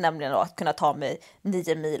satt upp, nämligen att kunna ta mig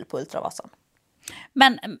 9 mil på Ultravasan.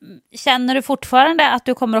 Men känner du fortfarande att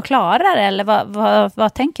du kommer att klara det, eller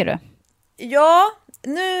vad tänker du? Ja,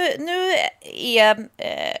 nu är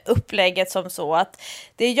upplägget som så att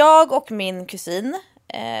det är jag och min kusin.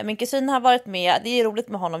 Min kusin har varit med, det är roligt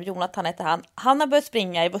med honom, Jonathan heter han. Han har börjat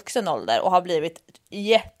springa i vuxen ålder och har blivit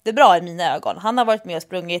jättebra i mina ögon. Han har varit med och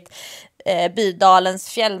sprungit Bydalens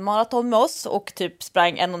fjällmaraton med oss och typ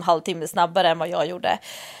sprang 1,5 timme snabbare än vad jag gjorde.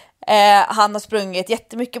 Han har sprungit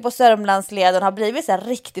jättemycket på Sörmlandsleden och har blivit så här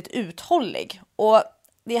riktigt uthållig. Och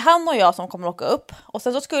det är han och jag som kommer att åka upp. Och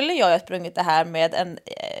sen så skulle jag ha sprungit det här med en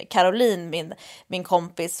Caroline, min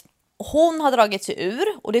kompis. Hon har dragit sig ur,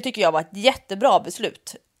 och det tycker jag var ett jättebra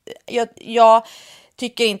beslut. Jag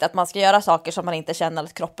tycker inte att man ska göra saker som man inte känner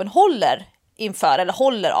att kroppen håller inför eller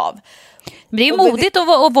håller av. Men det är modigt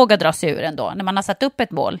att våga dra sig ur ändå, när man har satt upp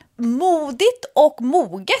ett mål. Modigt och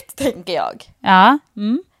moget, tänker jag. Ja.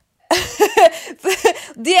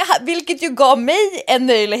 Vilket ju gav mig en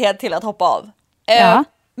möjlighet till att hoppa av. Ja.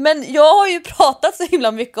 Men jag har ju pratat så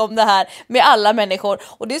himla mycket om det här med alla människor,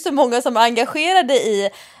 och det är så många som är engagerade i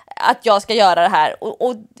att jag ska göra det här,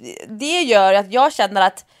 och det gör att jag känner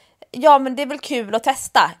att ja, men det är väl kul att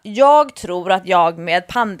testa. Jag tror att jag med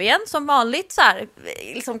pannben som vanligt så här,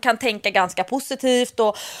 liksom kan tänka ganska positivt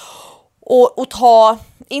och ta,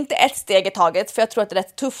 inte ett steg i taget, för jag tror att det är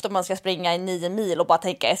rätt tufft om man ska springa i 9 mil och bara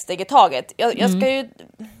tänka ett steg i taget.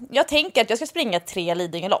 Jag tänker att jag ska springa 3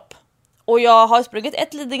 Lidingölopp. Och jag har sprungit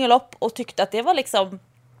 1 Lidingölopp och tyckte att det var liksom,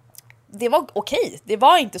 det var okej. Det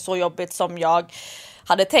var inte så jobbigt som jag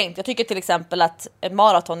hade tänkt. Jag tycker till exempel att en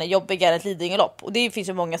maraton är jobbigare än ett Lidingölopp, och det finns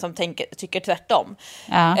ju många som tycker tvärtom.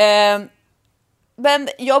 Ja. Men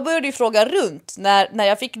jag började ju fråga runt när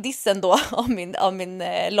jag fick dissen då av min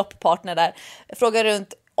lopppartner där. Fråga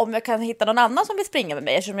runt om jag kan hitta någon annan som vill springa med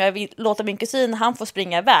mig, eftersom jag vill låta min kusin, han får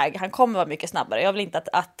springa iväg. Han kommer vara mycket snabbare.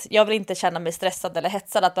 Jag vill inte känna mig stressad eller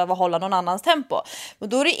hetsad att behöva hålla någon annans tempo. Men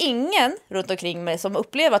då är det ingen runt omkring mig som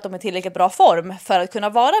upplever att de är tillräckligt bra form för att kunna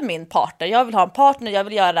vara min partner. Jag vill ha en partner, jag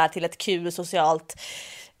vill göra det här till ett kul socialt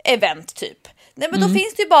event typ. Nej, men då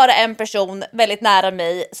finns det ju bara en person väldigt nära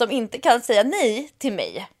mig som inte kan säga nej till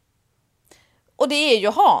mig. Och det är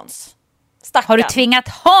ju Hans. Stackarn. Har du tvingat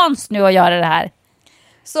Hans nu att göra det här?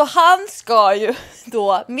 Så han ska ju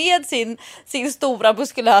då med sin stora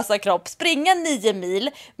muskulösa kropp springa 9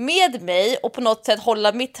 mil med mig och på något sätt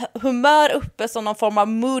hålla mitt humör uppe som någon form av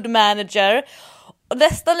mood manager. Och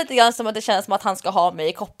nästan lite grann som att det känns som att han ska ha mig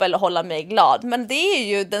i koppel och hålla mig glad. Men det är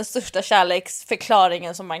ju den största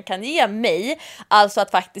kärleksförklaringen som man kan ge mig. Alltså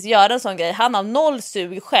att faktiskt göra en sån grej. Han har 0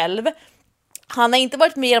 sug själv. Han har inte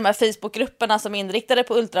varit med i de här Facebookgrupperna som är inriktade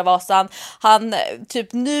på Ultravasan. Han,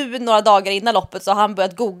 typ nu några dagar innan loppet, så har han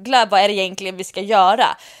börjat googla vad är det egentligen vi ska göra.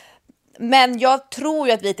 Men jag tror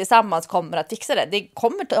ju att vi tillsammans kommer att fixa det. Det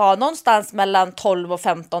kommer ta någonstans mellan 12 och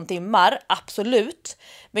 15 timmar, absolut.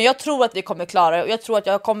 Men jag tror att vi kommer klara det. Och jag tror att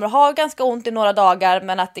jag kommer ha ganska ont i några dagar,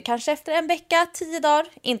 men att det kanske efter en vecka, 10 dagar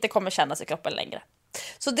inte kommer kännas i kroppen längre.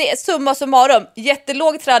 Så det är summa summarum.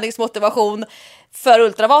 Jättelåg träningsmotivation för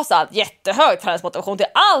Ultravasan. Jättehög träningsmotivation till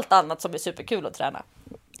allt annat som är superkul att träna.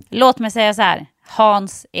 Låt mig säga så här.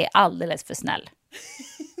 Hans är alldeles för snäll.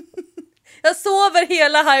 Jag sover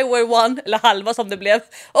hela Highway 1, eller halva som det blev.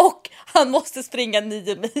 Och han måste springa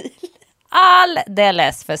 9 mil.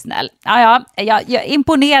 Alldeles för snäll. Ja,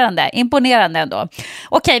 imponerande ändå.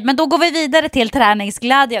 Okej, men då går vi vidare till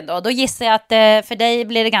träningsglädjen då. Då gissar jag att för dig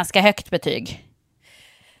blir det ganska högt betyg.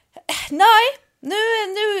 Nej,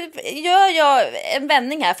 nu gör jag en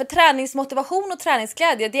vändning här. För träningsmotivation och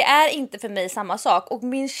träningsglädje, det är inte för mig samma sak. Och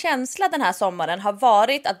min känsla den här sommaren har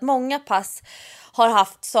varit att många pass har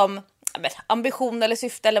haft som ambition eller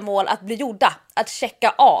syfte eller mål att bli gjorda, att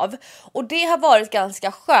checka av. Och det har varit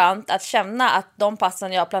ganska skönt att känna att de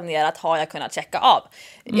passen jag har planerat har jag kunnat checka av.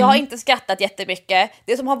 Jag har inte skrattat jättemycket.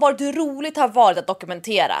 Det som har varit roligt har varit att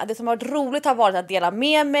dokumentera. Det som har varit roligt har varit att dela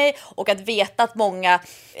med mig och att veta att många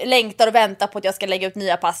längtar och väntar på att jag ska lägga ut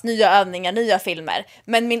nya pass, nya övningar, nya filmer.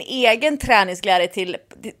 Men min egen träningsglädje till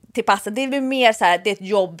passen, det blir mer så här, det är ett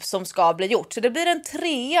jobb som ska bli gjort. Så det blir en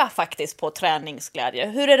 3 faktiskt på träningsglädje.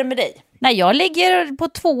 Hur är det med dig? Nej, jag ligger på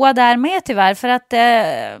 2 där med tyvärr, för att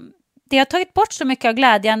det har tagit bort så mycket av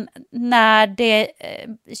glädjen när det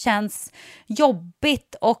känns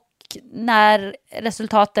jobbigt och när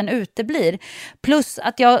resultaten uteblir. Plus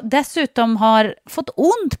att jag dessutom har fått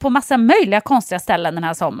ont på massa möjliga konstiga ställen den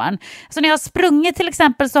här sommaren. Så när jag har sprungit till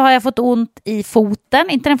exempel så har jag fått ont i foten.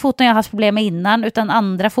 Inte den foten jag har haft problem med innan, utan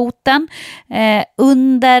andra foten.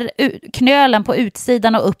 Under knölen på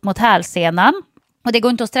utsidan och upp mot hälsenan. Och det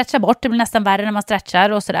går inte att stretcha bort, det blir nästan värre när man stretchar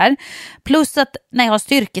och sådär. Plus att när jag har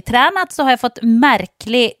styrketränat så har jag fått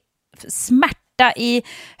märklig smärta i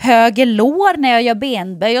höger lår när jag gör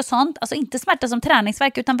benböj och sånt. Alltså inte smärta som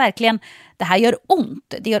träningsvärk, utan verkligen det här gör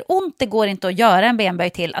ont. Det gör ont, det går inte att göra en benböj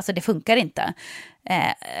till, alltså det funkar inte.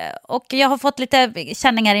 Och jag har fått lite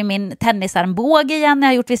känningar i min tennisarmbåge igen när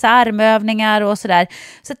jag har gjort vissa armövningar och sådär.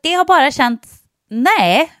 Så det har bara känt,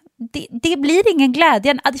 nej, det blir ingen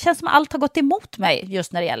glädje. Det känns som att allt har gått emot mig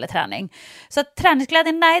just när det gäller träning. Så att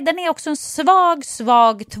träningsglädjen, nej, den är också en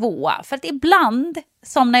svag 2. För att ibland,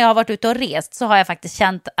 som när jag har varit ute och rest, så har jag faktiskt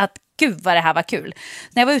känt att gud vad det här var kul.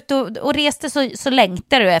 När jag var ute och reste så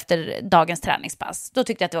längtade jag efter dagens träningspass. Då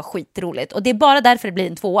tyckte jag att det var skitroligt. Och det är bara därför det blir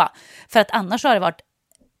en 2. För att annars har det varit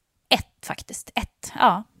 1 faktiskt. 1,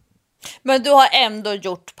 ja. Men du har ändå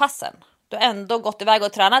gjort passen. Du har ändå gått iväg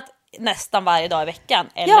och tränat nästan varje dag i veckan,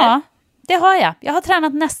 eller? Ja, det har jag. Jag har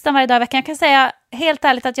tränat nästan varje dag i veckan. Jag kan säga helt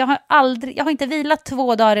ärligt att jag har inte vilat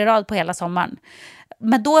 2 dagar i rad på hela sommaren.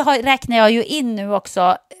 Men då räknar jag ju in nu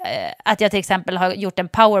också att jag till exempel har gjort en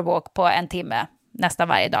powerwalk på 1 timme nästan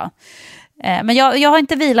varje dag. Men jag har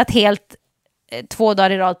inte vilat helt 2 dagar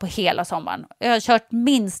i rad på hela sommaren. Jag har kört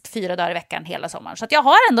minst 4 dagar i veckan hela sommaren. Så att jag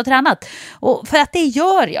har ändå tränat. Och för att det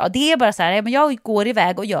gör jag. Det är bara så här, jag går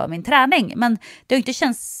iväg och gör min träning. Men det har inte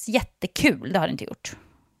känts jättekul. Det har det inte gjort.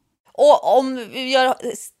 Och om vi gör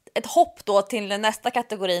ett hopp då till nästa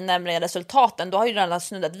kategori, nämligen resultaten. Då har ju redan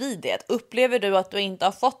snuddat vid det. Upplever du att du inte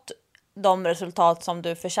har fått de resultat som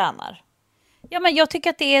du förtjänar? Ja, men jag tycker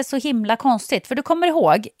att det är så himla konstigt. För du kommer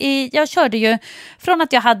ihåg, jag körde ju från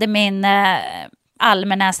att jag hade min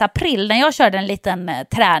Almenäs april, när jag körde en liten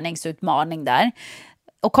träningsutmaning där.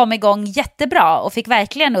 Och kom igång jättebra och fick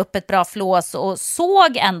verkligen upp ett bra flås och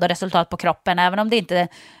såg ändå resultat på kroppen. Även om det inte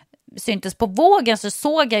syntes på vågen så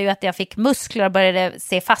såg jag ju att jag fick muskler och började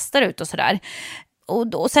se fastare ut och sådär.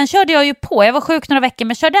 Och sen körde jag ju på, jag var sjuk några veckor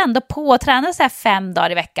men körde ändå på och tränade så här 5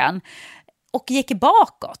 dagar i veckan. Och gick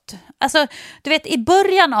bakåt. Alltså, du vet, i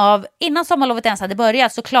början av, innan sommarlovet ens hade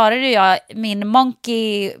börjat så klarade jag min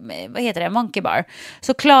monkey bar.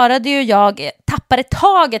 Så klarade ju jag, tappade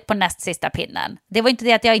taget på näst sista pinnen. Det var inte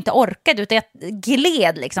det att jag inte orkade, utan jag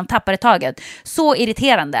gled liksom, tappade taget. Så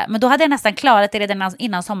irriterande. Men då hade jag nästan klarat det redan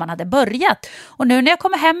innan sommaren hade börjat. Och nu när jag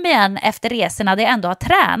kommer hem igen efter resorna där jag ändå har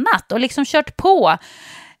tränat och liksom kört på,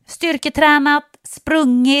 styrketränat,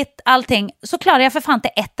 sprungit, allting, så klarar jag för fan inte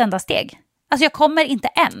ett enda steg. Alltså jag kommer inte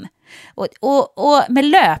än. Och med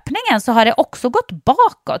löpningen så har det också gått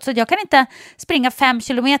bakåt. Så jag kan inte springa 5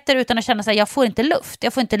 kilometer utan att känna att jag får inte luft.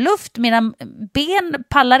 Jag får inte luft, mina ben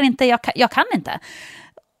pallar inte, jag kan inte.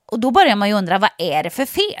 Och då börjar man ju undra, vad är det för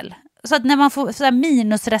fel? Så att när man får så här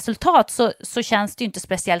minusresultat så känns det ju inte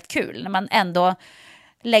speciellt kul. När man ändå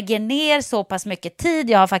lägger ner så pass mycket tid.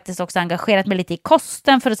 Jag har faktiskt också engagerat mig lite i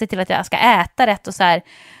kosten för att se till att jag ska äta rätt och så här.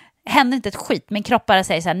 Händer inte ett skit. Min kropp bara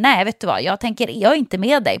säger så här, nej vet du vad, jag är inte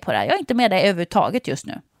med dig på det här. Jag är inte med dig överhuvudtaget just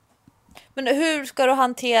nu. Men hur ska du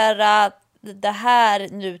hantera det här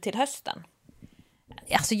nu till hösten?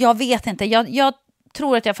 Alltså jag vet inte. Jag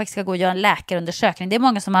tror att jag faktiskt ska gå och göra en läkarundersökning. Det är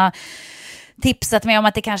många som har tipsat mig om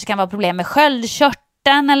att det kanske kan vara problem med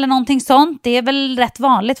sköldkörteln eller någonting sånt. Det är väl rätt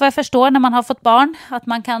vanligt vad jag förstår när man har fått barn. Att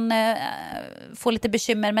man kan få lite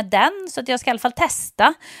bekymmer med den. Så att jag ska i alla fall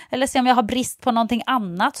testa. Eller se om jag har brist på någonting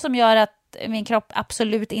annat som gör att min kropp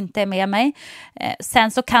absolut inte är med mig.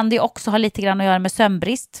 Sen så kan det också ha lite grann att göra med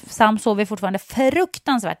sömnbrist. Sam sover fortfarande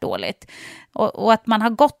fruktansvärt dåligt. Och att man har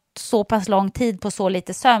gått så pass lång tid på så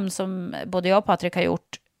lite sömn som både jag och Patrik har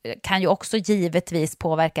gjort kan ju också givetvis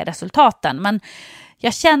påverka resultaten. Men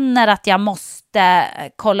jag känner att jag måste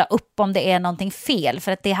kolla upp om det är någonting fel.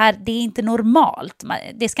 För att det är inte normalt.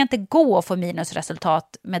 Det ska inte gå att få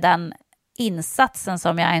minusresultat med den insatsen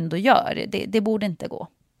som jag ändå gör. Det borde inte gå.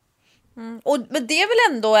 Men det är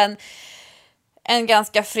väl ändå en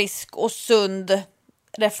ganska frisk och sund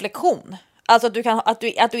reflektion. Alltså att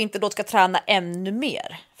du inte då ska träna ännu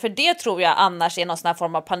mer. För det tror jag annars är någon sån här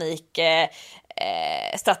form av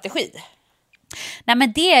panikstrategi. Nej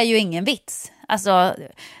men det är ju ingen vits. Alltså,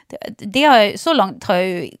 så långt har jag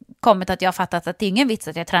ju kommit att jag har fattat att det är ingen vits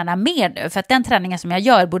att jag tränar mer nu. För att den träningen som jag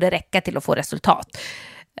gör borde räcka till att få resultat.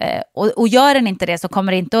 Och gör den inte det så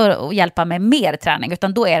kommer det inte att hjälpa med mer träning.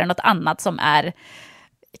 Utan då är det något annat som är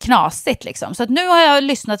knasigt liksom. Så att nu har jag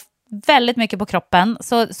lyssnat väldigt mycket på kroppen.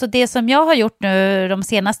 Så det som jag har gjort nu de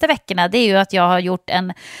senaste veckorna, det är ju att jag har gjort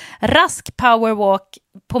en rask powerwalk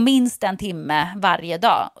på minst 1 timme varje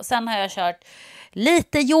dag. Och sen har jag kört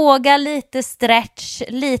lite yoga, lite stretch,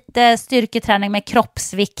 lite styrketräning med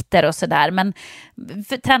kroppsvikter och sådär. Men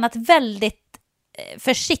tränat väldigt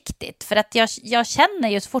försiktigt. För att jag känner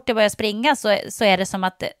ju så fort jag börjar springa så är det som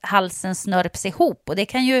att halsen snörps ihop. Och det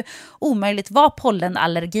kan ju omöjligt vara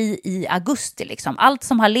pollenallergi i augusti. Liksom. Allt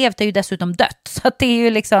som har levt är ju dessutom dött. Så att det är ju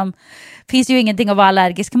liksom, finns ju ingenting att vara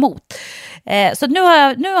allergisk mot. Så nu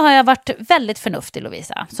har jag varit väldigt förnuftig,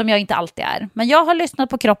 Lovisa. Som jag inte alltid är. Men jag har lyssnat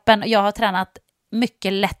på kroppen och jag har tränat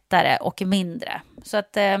mycket lättare och mindre. Så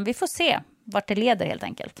att vi får se vart det leder helt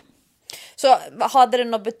enkelt. Så hade du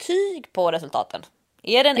något betyg på resultaten?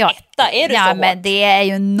 Är det en etta? Är det så hårt? Men det är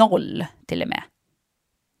ju 0 till och med.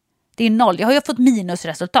 Det är 0. Jag har ju fått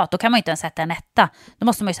minusresultat. Då kan man ju inte ens sätta en etta. Då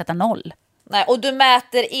måste man ju sätta 0. Nej, och du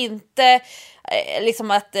mäter inte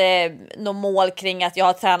liksom att något mål kring att jag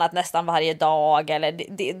har tränat nästan varje dag. Eller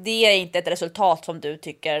det är inte ett resultat som du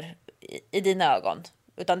tycker i dina ögon.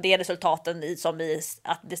 Utan det är resultaten som i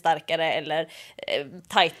att det är starkare eller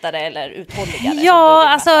tajtare eller uthålligare. Ja,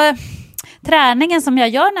 alltså träningen som jag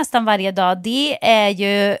gör nästan varje dag, det är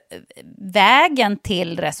ju vägen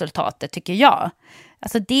till resultatet tycker jag.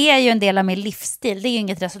 Alltså det är ju en del av min livsstil, det är ju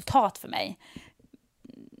inget resultat för mig.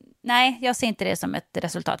 Nej, jag ser inte det som ett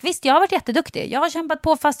resultat. Visst, jag har varit jätteduktig. Jag har kämpat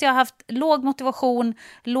på fast jag har haft låg motivation,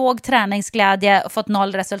 låg träningsglädje och fått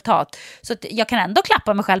 0 resultat. Så jag kan ändå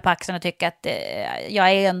klappa mig själv på axeln och tycka att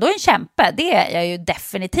jag är ändå en kämpe. Det är jag ju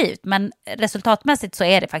definitivt. Men resultatmässigt så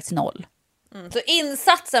är det faktiskt 0. Så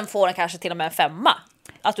insatsen får en kanske till och med en 5.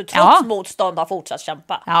 Att du trots motstånd har fortsatt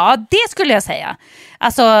kämpa. Ja, det skulle jag säga.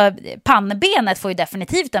 Alltså, pannbenet får ju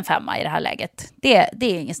definitivt en 5 i det här läget. Det är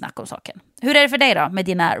ingen snack om saken. Hur är det för dig då med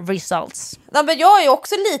dina results? Ja, men jag är ju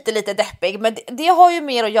också lite deppig. Men det har ju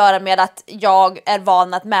mer att göra med att jag är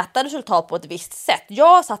van att mäta resultat på ett visst sätt.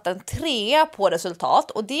 Jag har satt en 3 på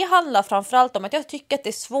resultat. Och det handlar framförallt om att jag tycker att det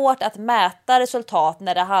är svårt att mäta resultat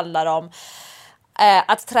när det handlar om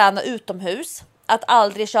att träna utomhus. Att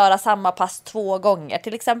aldrig köra samma pass 2 gånger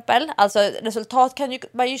till exempel. Alltså resultat kan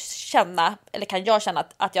jag känna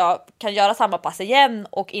att jag kan göra samma pass igen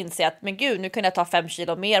och inse att men gud, nu kunde jag ta 5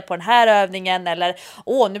 kilo mer på den här övningen eller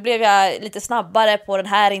nu blev jag lite snabbare på den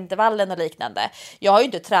här intervallen och liknande. Jag har ju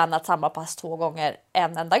inte tränat samma pass 2 gånger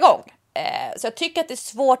en enda gång. Så jag tycker att det är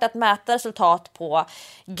svårt att mäta resultat på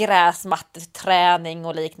gräsmatteträning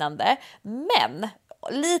och liknande. Men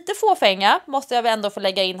lite fåfänga måste jag ändå få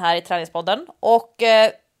lägga in här i träningspodden. Och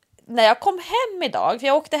när jag kom hem idag, för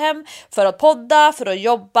jag åkte hem för att podda, för att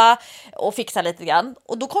jobba och fixa lite grann.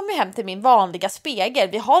 Och då kom jag hem till min vanliga spegel.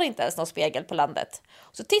 Vi har inte ens någon spegel på landet.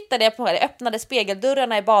 Så tittade jag på det, öppnade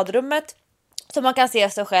spegeldörrarna i badrummet. Så man kan se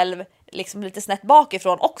sig själv liksom lite snett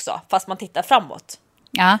bakifrån också, fast man tittar framåt.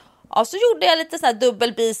 Ja. Ja, så gjorde jag lite sån här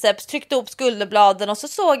dubbel biceps, tryckte upp skulderbladen och så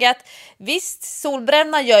såg jag att visst,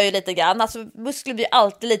 solbränna gör ju lite grann. Alltså muskler blir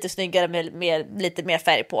alltid lite snyggare med lite mer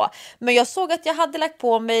färg på. Men jag såg att jag hade lagt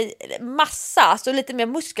på mig massa, alltså lite mer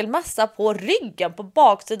muskelmassa på ryggen, på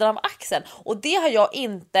baksidan av axeln. Och det har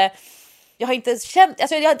jag har inte känt,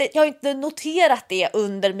 alltså jag har inte noterat det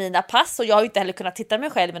under mina pass och jag har inte heller kunnat titta mig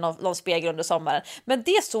själv i någon spegel under sommaren. Men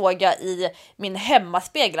det såg jag i min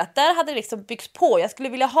hemmaspegel att där hade det liksom byggts på. Jag skulle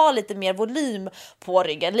vilja ha lite mer volym på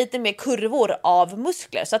ryggen, lite mer kurvor av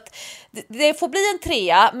muskler. Så att det får bli en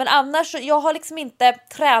 3, men annars jag har liksom inte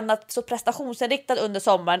tränat så prestationsinriktad under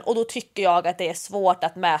sommaren och då tycker jag att det är svårt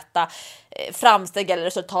att mäta framsteg eller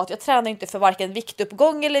resultat. Jag tränar inte för varken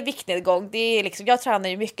viktuppgång eller viktnedgång. Det är liksom, jag tränar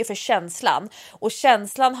ju mycket för känslan och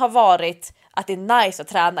känslan har varit att det är nice att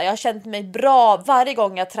träna. Jag har känt mig bra varje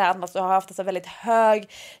gång jag tränar, så jag har haft en väldigt hög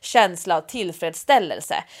känsla av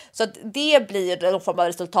tillfredsställelse. Så att det blir någon form av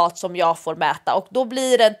resultat som jag får mäta och då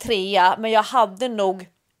blir det en 3, men jag hade nog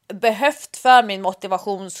behövt för min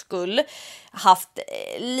motivations skull haft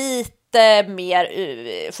lite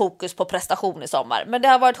mer fokus på prestation i sommar. Men det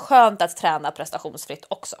har varit skönt att träna prestationsfritt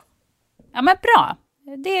också. Ja, men bra.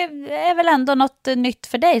 Det är väl ändå något nytt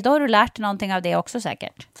för dig. Då har du lärt dig någonting av det också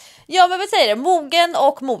säkert. Ja, men vad säger det? Mogen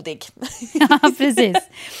och modig. Ja, precis.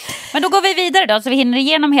 Men då går vi vidare då, så vi hinner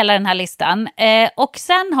igenom hela den här listan. Och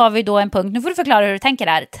sen har vi då en punkt, nu får du förklara hur du tänker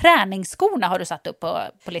där. Träningsskorna har du satt upp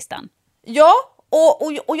på listan. Ja,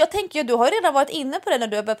 och jag tänker ju, du har ju redan varit inne på det när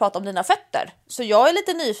du har börjat prata om dina fötter. Så jag är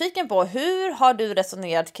lite nyfiken på, hur har du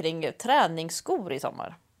resonerat kring träningsskor i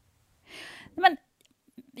sommar? Men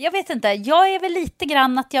jag vet inte, jag är väl lite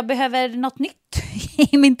grann att jag behöver något nytt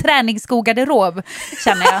i min träningsskogarderob,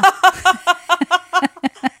 känner jag.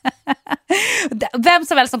 Vem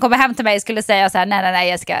som helst som kommer hem till mig skulle säga så här: nej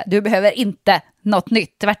Jessica, du behöver inte något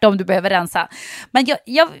nytt, tvärtom, du behöver rensa. Men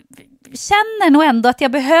jag känner nog ändå att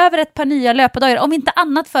jag behöver ett par nya löpardojor, om inte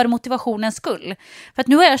annat för motivationens skull. För att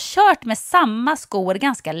nu har jag kört med samma skor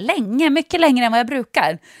ganska länge, mycket längre än vad jag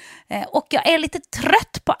brukar. Och jag är lite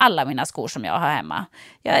trött på alla mina skor som jag har hemma.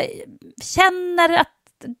 Jag känner att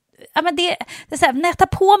men det är så här, när jag tar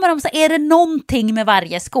på mig dem så är det någonting med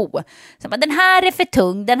varje sko. Så den här är för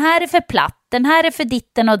tung, den här är för platt, den här är för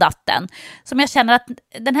ditten och datten. Som jag känner att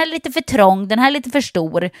den här är lite för trång, den här är lite för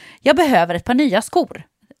stor. Jag behöver ett par nya skor.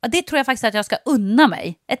 Det tror jag faktiskt att jag ska unna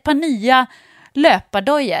mig. Ett par nya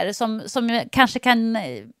löpardojor som kanske kan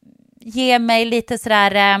ge mig lite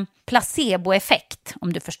sådär placeboeffekt,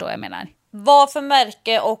 om du förstår vad jag menar. Vad för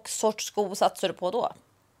märke och sorts sko satsar du på då?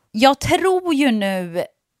 Jag tror ju nu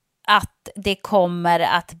att det kommer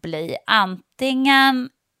att bli antingen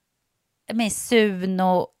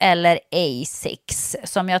Mizuno eller Asics,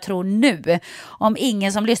 som jag tror nu. Om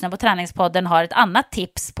ingen som lyssnar på träningspodden har ett annat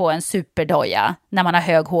tips på en superdoja när man har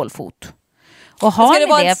hög hålfot. Och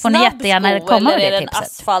har ni det får ni jättegärna komma med det tipset. Eller är det en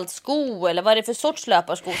asfaltsko, eller vad är det för sorts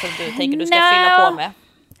löparsko som du tänker du ska fylla på med?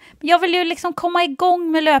 Jag vill ju liksom komma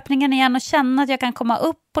igång med löpningen igen och känna att jag kan komma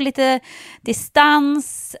upp på lite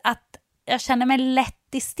distans, att jag känner mig lätt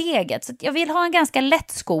i steget. Så jag vill ha en ganska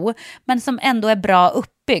lätt sko, men som ändå är bra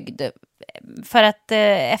uppbyggd. För att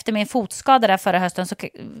efter min fotskada där förra hösten så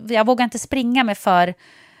jag vågar inte springa med för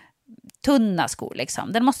tunna skor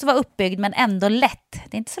liksom. Den måste vara uppbyggd men ändå lätt.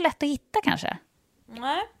 Det är inte så lätt att hitta kanske.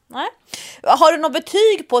 Nej. Har du något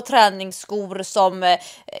betyg på träningsskor som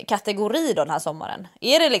kategori då den här sommaren?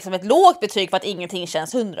 Är det liksom ett lågt betyg för att ingenting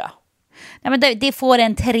känns 100? Nej, men det får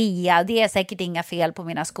en 3. Det är säkert inga fel på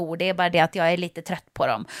mina skor. Det är bara det att jag är lite trött på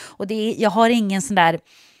dem. Och jag har ingen sån där...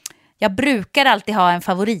 Jag brukar alltid ha en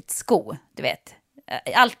favoritsko, du vet.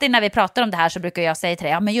 Alltid när vi pratar om det här så brukar jag säga till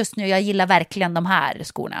dig, ja men just nu jag gillar verkligen de här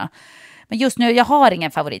skorna. Men just nu, jag har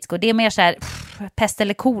ingen favoritsko. Det är mer så här, pest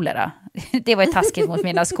eller kolera. Det var ju taskigt mot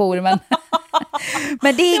mina skor,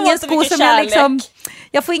 men det är ingen sko som jag liksom...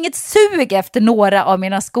 Jag får inget sug efter några av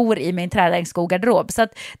mina skor i min träningsskogarderob. Så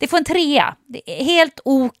att det får en 3. Det är helt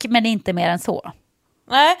ok, men inte mer än så.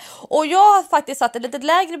 Nej, och jag har faktiskt satt ett lite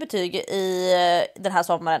lägre betyg i den här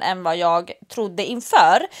sommaren än vad jag trodde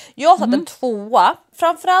inför. Jag har satt en 2.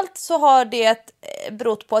 Framförallt så har det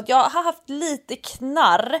berott på att jag har haft lite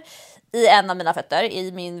knarr i en av mina fötter,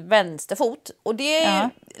 i min vänsterfot. Och det är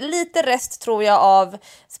lite rest tror jag av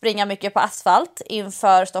springa mycket på asfalt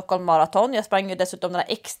inför Stockholm Marathon. Jag sprang ju dessutom den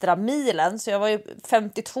här extra milen, så jag var ju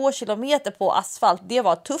 52 kilometer på asfalt. Det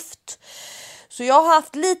var tufft. Så jag har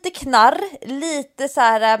haft lite knarr, lite så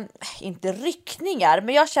här, inte ryckningar,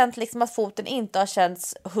 men jag har känt liksom att foten inte har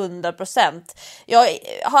känts 100%. Jag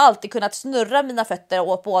har alltid kunnat snurra mina fötter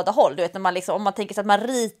åt båda håll. Du vet när man liksom, om man tänker sig att man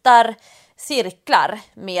ritar cirklar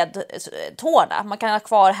med tårna. Man kan ha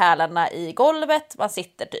kvar hälarna i golvet, man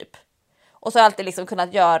sitter typ. Och så har jag alltid liksom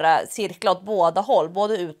kunnat göra cirklar åt båda håll,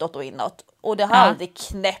 både utåt och inåt. Och det har aldrig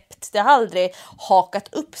knäppt, det har aldrig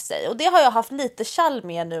hakat upp sig. Och det har jag haft lite kall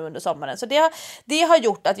med nu under sommaren. Så det har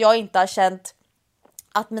gjort att jag inte har känt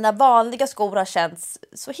att mina vanliga skor har känts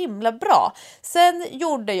så himla bra. Sen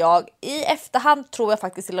gjorde jag i efterhand, tror jag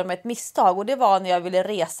faktiskt till och med ett misstag, och det var när jag ville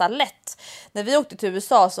resa lätt. När vi åkte till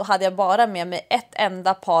USA så hade jag bara med mig ett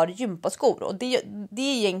enda par gympaskor, och det är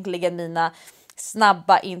egentligen mina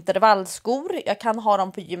snabba intervallskor. Jag kan ha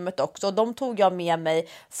dem på gymmet också, och de tog jag med mig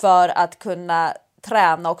för att kunna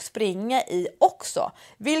träna och springa i också,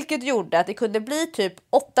 vilket gjorde att det kunde bli typ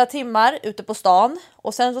 8 timmar ute på stan,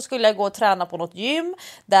 och sen så skulle jag gå och träna på något gym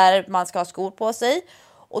där man ska ha skor på sig,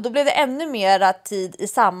 och då blev det ännu mera tid i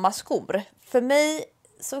samma skor. För mig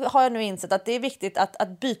så har jag nu insett att det är viktigt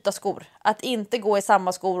att byta skor, att inte gå i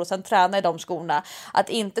samma skor och sen träna i de skorna, att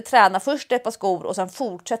inte träna först ett par skor och sen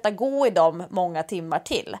fortsätta gå i dem många timmar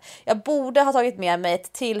till. Jag borde ha tagit med mig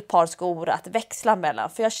ett till par skor att växla mellan,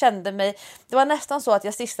 för jag kände mig, det var nästan så att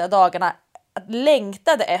jag sista dagarna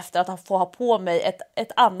längtade efter att få ha på mig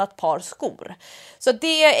ett annat par skor. Så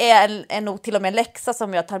det är nog till och med en läxa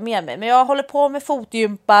som jag tar med mig. Men jag håller på med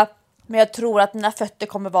fotgympa, men jag tror att mina fötter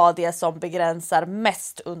kommer vara det som begränsar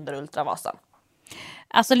mest under Ultravasan.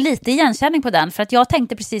 Alltså lite igenkänning på den, för att jag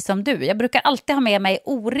tänkte precis som du. Jag brukar alltid ha med mig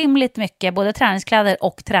orimligt mycket både träningskläder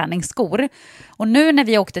och träningsskor. Och nu när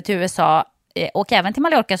vi åkte till USA och även till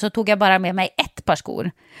Mallorca så tog jag bara med mig ett par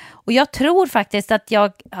skor. Och jag tror faktiskt att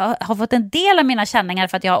jag har fått en del av mina känningar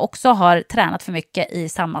för att jag också har tränat för mycket i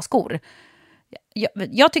samma skor.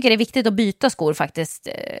 Jag tycker det är viktigt att byta skor faktiskt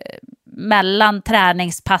mellan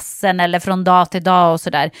träningspassen eller från dag till dag och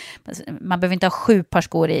sådär. Man behöver inte ha 7 par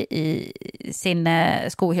skor i sin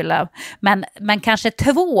skohylla, men kanske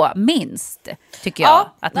 2 minst tycker jag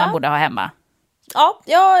att man borde ha hemma.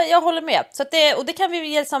 Ja, jag håller med. Så att det kan vi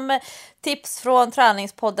ge som tips från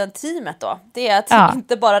träningspodden-teamet då. Det är att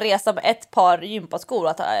inte bara resa med ett par gympaskor,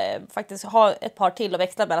 att faktiskt ha ett par till och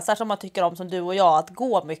växla mellan. Särskilt om man tycker om, som du och jag, att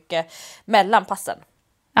gå mycket mellan passen.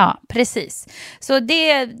 Ja, precis. Så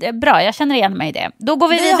det är bra, jag känner igen mig i det. Då går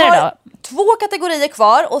vi vidare då. Vi har 2 kategorier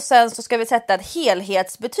kvar och sen så ska vi sätta ett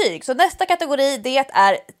helhetsbetyg. Så nästa kategori, det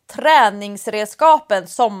är träningsredskapen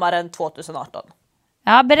sommaren 2018.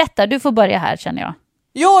 Ja, berätta. Du får börja här, känner jag.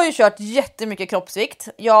 Jag har ju kört jättemycket kroppsvikt.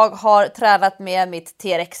 Jag har tränat med mitt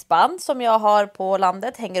TRX-band som jag har på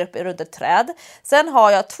landet, hänger upp runt ett träd. Sen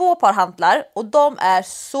har jag 2 par hantlar och de är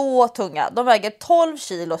så tunga. De väger 12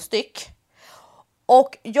 kilo styck.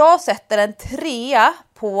 Och jag sätter en 3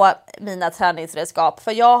 på mina träningsredskap,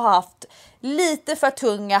 för jag har haft lite för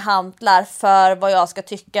tunga hantlar för vad jag ska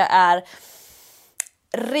tycka är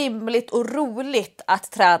rimligt och roligt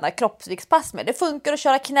att träna kroppsviktspass med. Det funkar att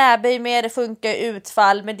köra knäböj med, det funkar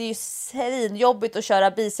utfall, men det är ju svinjobbigt att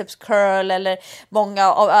köra biceps curl eller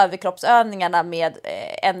många av överkroppsövningarna med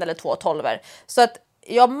 1 eller 2 tolver. Så att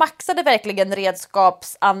jag maxade verkligen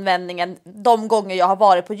redskapsanvändningen de gånger jag har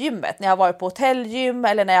varit på gymmet. När jag har varit på hotellgym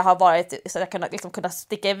eller när jag har varit så att jag kunna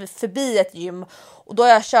sticka förbi ett gym. Och då har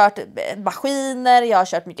jag kört maskiner, jag har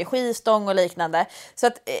kört mycket skivstång och liknande. Så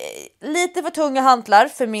att lite för tunga hantlar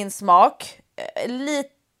för min smak.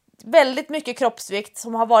 Väldigt mycket kroppsvikt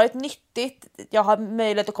som har varit nyttigt. Jag har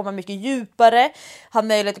möjlighet att komma mycket djupare. Har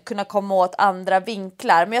möjlighet att kunna komma åt andra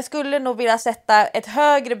vinklar. Men jag skulle nog vilja sätta ett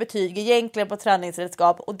högre betyg egentligen på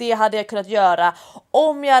träningsredskap. Och det hade jag kunnat göra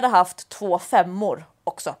om jag hade haft 2 femmor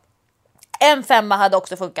också. En 5 hade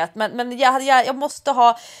också funkat. Men jag måste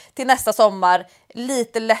ha till nästa sommar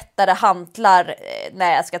lite lättare hantlar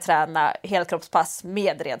när jag ska träna helkroppspass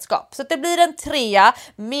med redskap. Så det blir en 3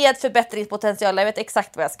 med förbättringspotential. Jag vet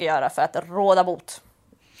exakt vad jag ska göra för att råda bot.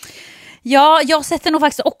 Ja, jag sätter nog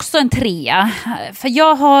faktiskt också en 3. För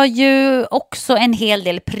jag har ju också en hel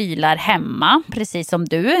del prylar hemma, precis som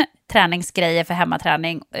du. Träningsgrejer för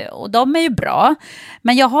hemmaträning, och de är ju bra.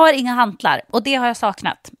 Men jag har inga hantlar och det har jag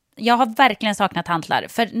saknat. Jag har verkligen saknat hantlar.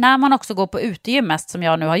 För när man också går på utegym mest, som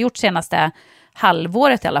jag nu har gjort senaste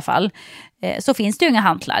halvåret i alla fall, så finns det ju inga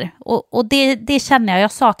hantlar. Och det känner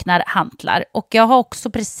jag saknar hantlar. Och jag har också,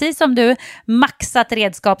 precis som du, maxat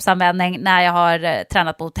redskapsanvändning när jag har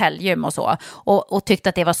tränat på hotellgym och så. Och tyckt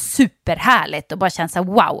att det var superhärligt och bara känt så här,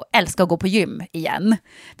 wow, älskar att gå på gym igen.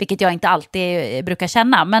 Vilket jag inte alltid brukar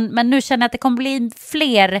känna. Men nu känner jag att det kommer bli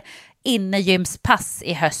fler innegymspass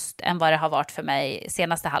i höst än vad det har varit för mig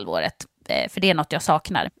senaste halvåret. För det är något jag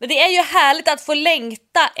saknar. Men det är ju härligt att få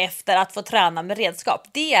längta efter att få träna med redskap.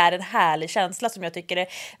 Det är en härlig känsla som jag tycker är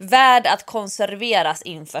värd att konserveras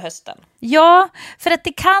inför hösten. Ja, för att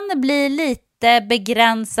det kan bli lite lite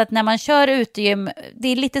begränsat när man kör utegym. Det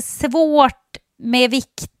är lite svårt med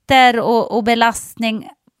vikter och belastning,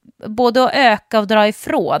 både att öka och dra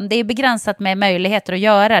ifrån. Det är begränsat med möjligheter att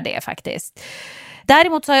göra det faktiskt.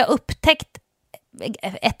 Däremot så har jag upptäckt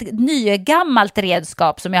ett nygammalt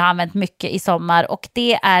redskap som jag har använt mycket i sommar, och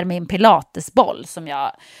det är min pilatesboll som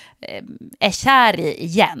jag är kär i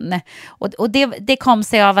igen. Och det kom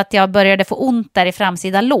sig av att jag började få ont där i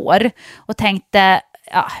framsida lår och tänkte,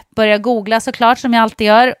 börja googla såklart som jag alltid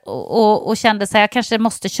gör, och kände så här, jag kanske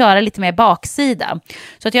måste köra lite mer baksida.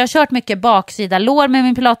 Så att jag har kört mycket baksida lår med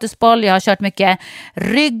min pilatesboll, jag har kört mycket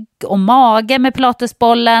rygg och mage med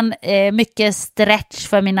pilatesbollen, mycket stretch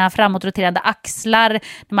för mina framåtroterande axlar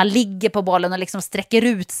när man ligger på bollen och liksom sträcker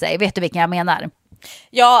ut sig. Vet du vilken jag menar?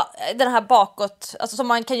 Ja, den här bakåt, alltså som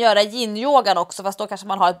man kan göra i yin-yogan också, fast då kanske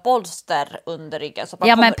man har ett bolster under ryggen så att man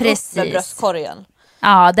kommer upp med bröstkorgen.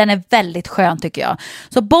 Ja, den är väldigt skön tycker jag.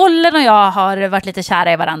 Så bollen och jag har varit lite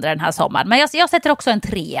kära i varandra den här sommaren. Men jag sätter också en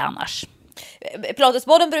 3 annars.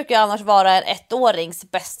 Pilatesbollen brukar ju annars vara en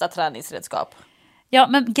 1-årings bästa träningsredskap. Ja,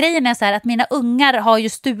 men grejen är så här att mina ungar har ju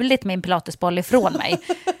stulit min pilatesboll ifrån mig.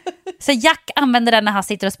 Så Jack använder den när han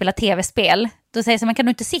sitter och spelar tv-spel. Då säger man, kan du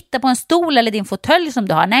inte sitta på en stol eller din fåtölj som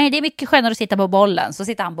du har? Nej, det är mycket skönare att sitta på bollen. Så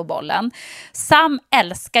sitter han på bollen. Sam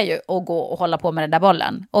älskar ju att gå och hålla på med den där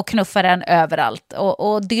bollen. Och knuffa den överallt.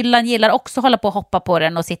 Och Dylan gillar också att hålla på och hoppa på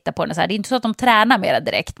den och sitta på den. Så här. Det är inte så att de tränar mer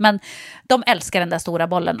direkt. Men de älskar den där stora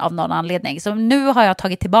bollen av någon anledning. Så nu har jag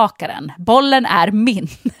tagit tillbaka den. Bollen är min.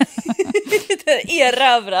 Den är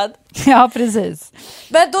erövrad. Ja, precis.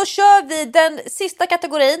 Men då kör vi den sista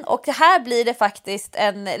kategorin, och här blir det faktiskt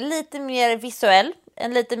en lite mer visuell,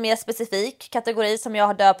 en lite mer specifik kategori som jag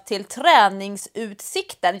har döpt till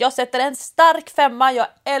träningsutsikten. Jag sätter en stark 5. Jag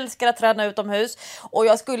älskar att träna utomhus och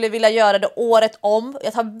jag skulle vilja göra det året om.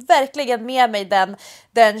 Jag tar verkligen med mig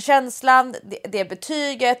den känslan, det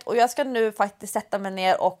betyget, och jag ska nu faktiskt sätta mig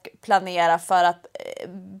ner och planera för att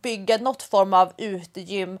bygga något form av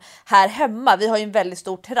utegym här hemma. Vi har ju en väldigt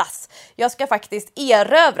stor terrass. Jag ska faktiskt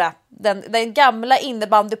erövra den gamla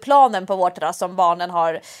innebandyplanen på vår terrass som barnen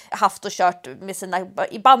har haft och kört med sina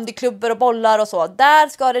bandyklubbor och bollar och så. Där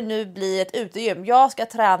ska det nu bli ett utegym. Jag ska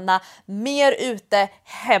träna mer ute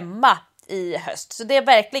hemma i höst. Så det är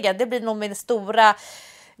verkligen, det blir nog min stora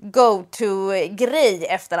go-to-grej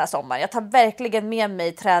efter den här sommaren. Jag tar verkligen med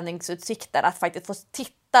mig träningsutsikten, att faktiskt få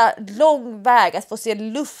titta lång väg, att få se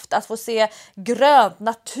luft, att få se grönt,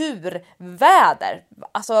 natur, väder.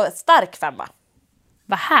 Alltså stark 5.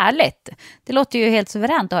 Vad härligt. Det låter ju helt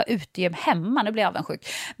suveränt att ha utegym hemma. Nu blir jag avundsjuk.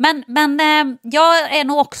 Men jag är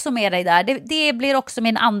nog också med dig där. Det blir också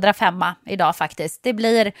min andra 5 idag faktiskt. Det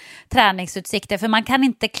blir träningsutsikter. För man kan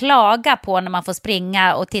inte klaga på när man får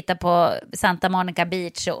springa och titta på Santa Monica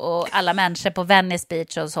Beach och alla människor på Venice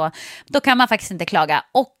Beach och så. Då kan man faktiskt inte klaga.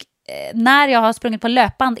 Och när jag har sprungit på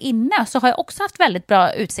löpband inne så har jag också haft väldigt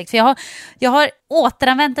bra utsikt. För jag har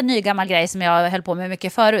återanvänt en ny gammal grej som jag höll på med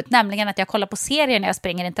mycket förut. Nämligen att jag kollar på serier när jag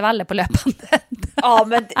springer intervaller på löpbandet. Ja,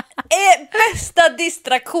 men det är bästa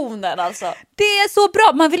distraktionen alltså. Det är så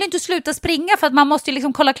bra. Man vill inte sluta springa för att man måste ju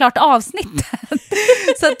liksom kolla klart avsnittet.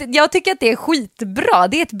 Så att jag tycker att det är skitbra.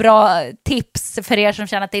 Det är ett bra tips för er som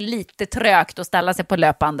känner att det är lite trögt att ställa sig på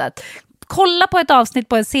löpbandet. Kolla på ett avsnitt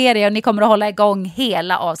på en serie och ni kommer att hålla igång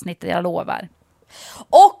hela avsnittet, jag lovar.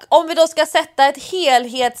 Och om vi då ska sätta ett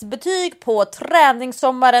helhetsbetyg på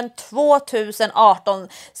träningssommaren 2018,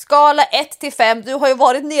 skala 1-5, du har ju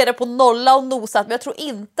varit nere på 0 och nosat, men jag tror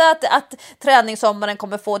inte att träningssommaren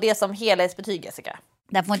kommer få det som helhetsbetyg, Jessica.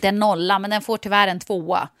 Den får inte en 0, men den får tyvärr en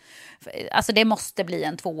 2. Alltså det måste bli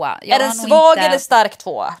en 2. Är den svag eller stark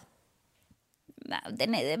 2?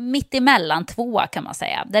 Den är mitt emellan 2 kan man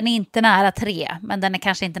säga. Den är inte nära 3, men den är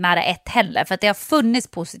kanske inte nära 1 heller. För att det har funnits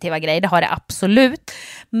positiva grejer, det har det absolut.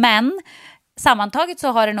 Men sammantaget så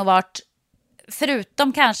har det nog varit,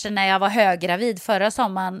 förutom kanske när jag var höggravid förra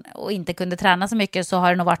sommaren och inte kunde träna så mycket, så har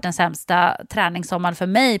det nog varit den sämsta träningssommaren för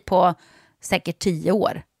mig på säkert 10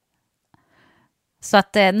 år. Så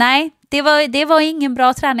att nej, det var ingen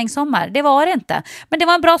bra träningssommar. Det var det inte. Men det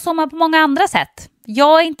var en bra sommar på många andra sätt.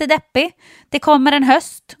 Jag är inte deppig. Det kommer en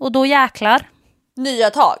höst och då jäklar. Nya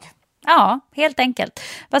tag. Ja, helt enkelt.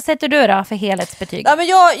 Vad sätter du då för helhetsbetyg? Ja, men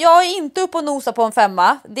jag är inte uppe och nosar på en 5.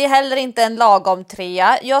 Det är heller inte en lagom 3.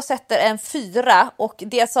 Jag sätter en 4. Och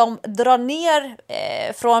det som drar ner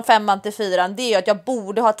från 5 till 4, det är att jag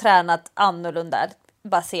borde ha tränat annorlunda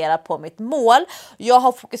baserat på mitt mål. Jag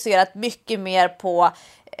har fokuserat mycket mer på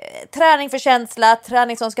träning för känsla,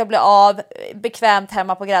 träning som ska bli av, bekvämt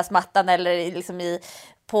hemma på gräsmattan eller liksom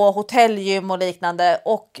på hotellgym och liknande.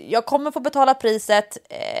 Och jag kommer få betala priset.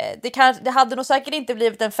 Det hade nog säkert inte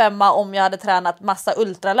blivit en 5 om jag hade tränat massa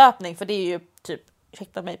ultralöpning. För det är ju typ,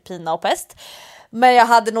 ursäkta mig, pina och pest. Men jag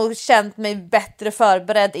hade nog känt mig bättre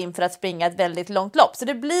förberedd inför att springa ett väldigt långt lopp. Så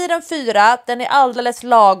det blir en 4, den är alldeles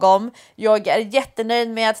lagom. Jag är jättenöjd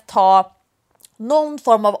med att ta någon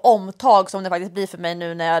form av omtag som det faktiskt blir för mig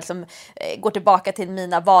nu när jag liksom går tillbaka till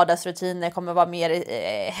mina vardagsrutiner. Jag kommer vara mer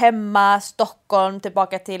hemma, Stockholm,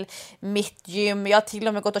 tillbaka till mitt gym. Jag har till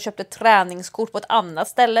och med gått och köpt ett träningskort på ett annat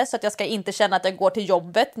ställe så att jag ska inte känna att jag går till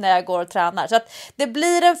jobbet när jag går och tränar. Så att det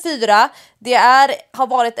blir en 4. Det har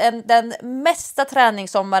varit den mesta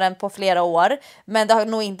träningssommaren på flera år, men det har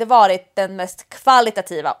nog inte varit den mest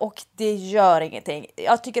kvalitativa och det gör ingenting.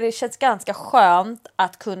 Jag tycker det känns ganska skönt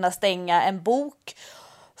att kunna stänga en bok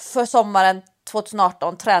för sommaren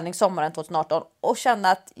 2018, träningssommaren 2018 och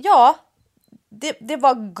känna att ja, det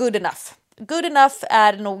var good enough. Good enough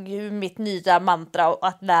är nog mitt nya mantra,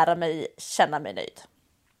 att lära mig känna mig nöjd.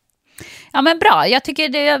 Ja men bra, jag tycker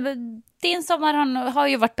din sommar har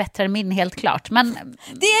ju varit bättre än min, helt klart. Men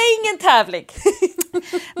det är ingen tävling.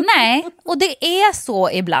 Nej, och det är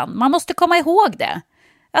så ibland. Man måste komma ihåg det.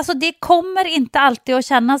 Alltså det kommer inte alltid att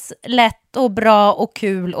kännas lätt och bra och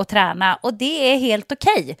kul att träna. Och det är helt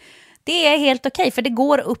okej. Det är helt okej, för det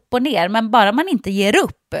går upp och ner. Men bara man inte ger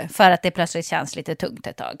upp för att det plötsligt känns lite tungt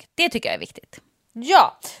ett tag. Det tycker jag är viktigt.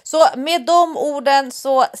 Ja, så med de orden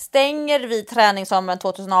så stänger vi träningssommaren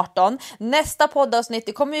 2018. Nästa poddavsnitt,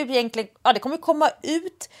 det kommer komma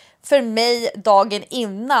ut för mig dagen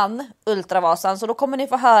innan Ultravasan. Så då kommer ni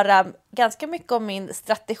få höra ganska mycket om min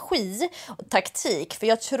strategi och taktik. För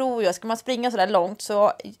jag tror ju, ska man springa så där långt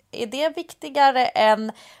så är det viktigare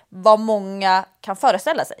än vad många kan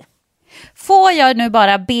föreställa sig. Får jag nu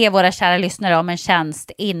bara be våra kära lyssnare om en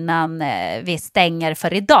tjänst innan vi stänger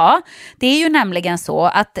för idag. Det är ju nämligen så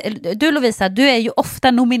att du, Lovisa, du är ju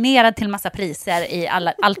ofta nominerad till massa priser i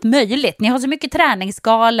allt möjligt. Ni har så mycket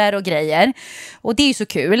träningsgalor och grejer och det är ju så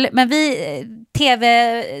kul. Men vi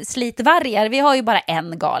tv-slitvargar, vi har ju bara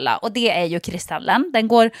en gala och det är ju Kristallen. Den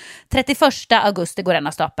går 31 augusti går den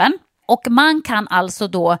av stapeln och man kan alltså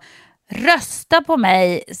då rösta på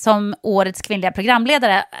mig som årets kvinnliga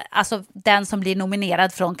programledare, alltså den som blir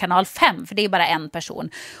nominerad från kanal 5, för det är bara en person.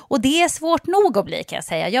 Och det är svårt nog att bli, kan jag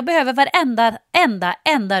säga. Jag behöver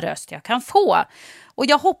varenda röst jag kan få. Och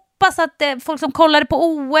jag hoppas att folk som kollade på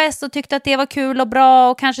OS och tyckte att det var kul och bra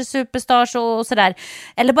och kanske Superstars och sådär,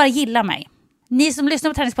 eller bara gillar mig. Ni som lyssnar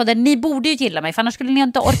på Träningspodden, ni borde ju gilla mig, för annars skulle ni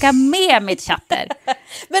inte orka med mitt chatter.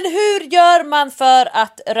 Men hur gör man för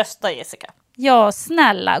att rösta, Jessica? Ja,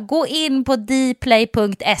 snälla, gå in på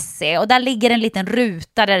dplay.se och där ligger en liten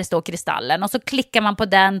ruta där det står Kristallen och så klickar man på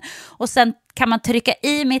den och sen kan man trycka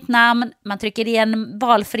i mitt namn, man trycker i en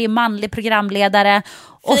valfri manlig programledare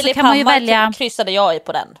och Filip så kan man ju Hammar välja. Kryssade jag i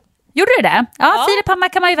på den. Gjorde du det? Ja, Filip Hammar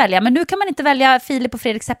kan man ju välja, men nu kan man inte välja Filip och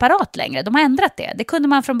Fredrik separat längre. De har ändrat det. Det kunde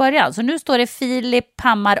man från början. Så nu står det Filip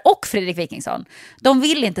Hammar och Fredrik Wikingsson. De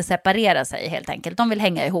vill inte separera sig helt enkelt. De vill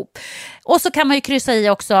hänga ihop. Och så kan man ju kryssa i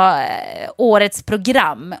också årets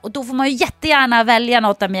program. Och då får man ju jättegärna välja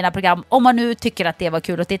något av mina program om man nu tycker att det var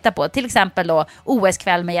kul att titta på. Till exempel då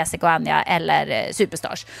OS-kväll med Jessica och Anja eller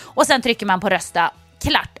Superstars. Och sen trycker man på rösta.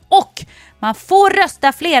 Klart. Och man får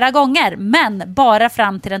rösta flera gånger, men bara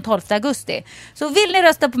fram till den 12 augusti. Så vill ni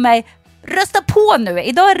rösta på mig, rösta på nu.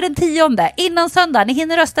 Idag är det den 10:e. Innan söndag. Ni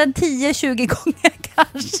hinner rösta en 10-20 gånger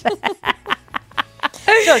kanske.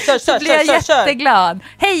 Kör, blir jag jätteglad.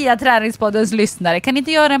 Heja Träningspoddens lyssnare. Kan ni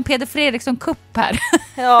inte göra en Peder Fredriksson-kupp här?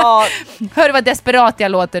 Ja. Hör vad desperat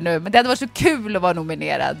jag låter nu. Men det hade varit så kul att vara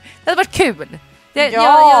nominerad. Det hade varit kul.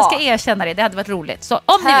 Jag ska erkänna det, det hade varit roligt. Så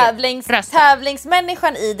om ni vill, rösta.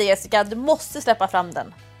 Tävlingsmänniskan i det, Jessica, du måste släppa fram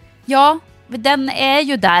den. Ja, den är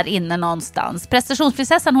ju där inne någonstans.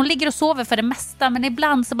 Prestationsprinsessan, hon ligger och sover för det mesta, men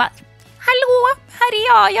ibland så bara, hallå,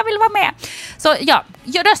 här är jag vill vara med. Så ja,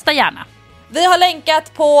 rösta gärna. Vi har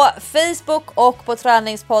länkat på Facebook och på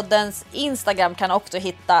Träningspoddens Instagram kan också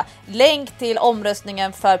hitta länk till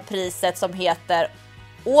omröstningen för priset som heter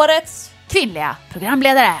Årets kvinnliga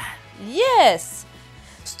programledare. Yes!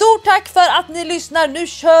 Stort tack för att ni lyssnar. Nu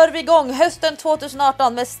kör vi igång hösten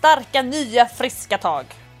 2018 med starka, nya, friska tag.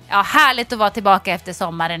 Ja, härligt att vara tillbaka efter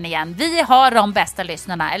sommaren igen. Vi har de bästa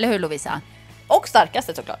lyssnarna, eller hur Lovisa? Och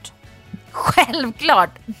starkaste såklart. Självklart.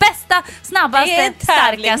 Bästa, snabbaste,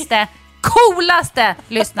 starkaste, coolaste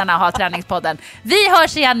lyssnarna har Träningspodden. Vi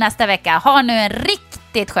hörs igen nästa vecka. Ha nu en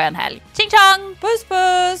riktigt skön helg. Tjing tjong! Puss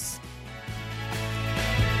puss!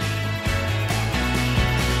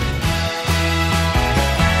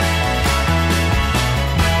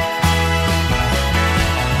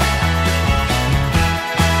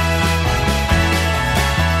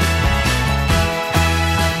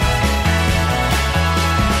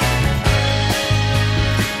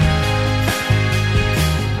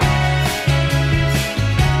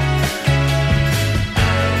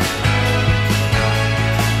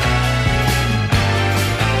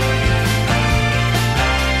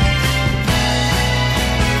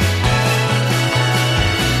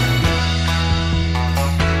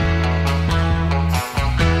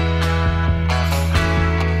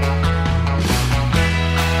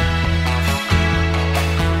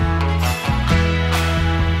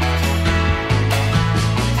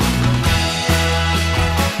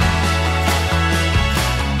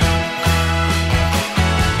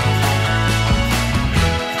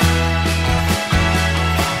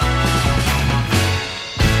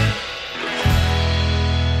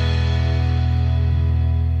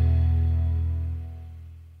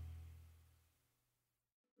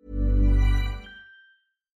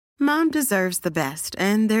 Mom deserves the best,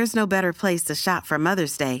 and there's no better place to shop for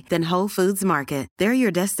Mother's Day than Whole Foods Market. They're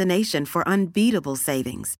your destination for unbeatable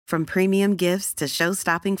savings, from premium gifts to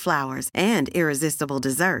show-stopping flowers and irresistible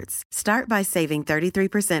desserts. Start by saving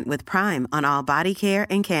 33% with Prime on all body care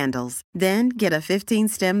and candles. Then get a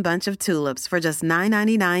 15-stem bunch of tulips for just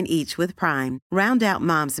 $9.99 each with Prime. Round out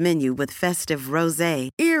Mom's menu with festive rosé,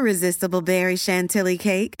 irresistible berry chantilly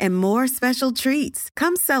cake, and more special treats.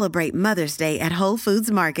 Come celebrate Mother's Day at Whole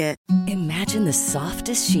Foods Market. Imagine the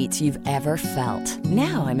softest sheets you've ever felt.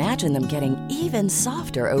 Now imagine them getting even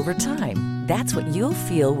softer over time. That's what you'll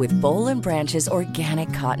feel with Boll & Branch's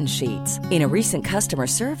organic cotton sheets. In a recent customer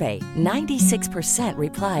survey, 96%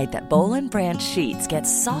 replied that Boll & Branch sheets get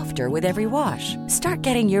softer with every wash. Start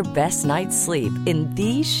getting your best night's sleep in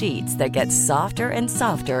these sheets that get softer and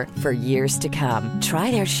softer for years to come.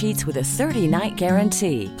 Try their sheets with a 30-night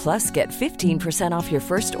guarantee. Plus, get 15% off your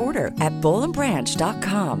first order at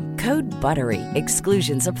bollandbranch.com. Code BUTTERY.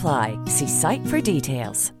 Exclusions apply. See site for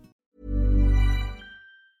details.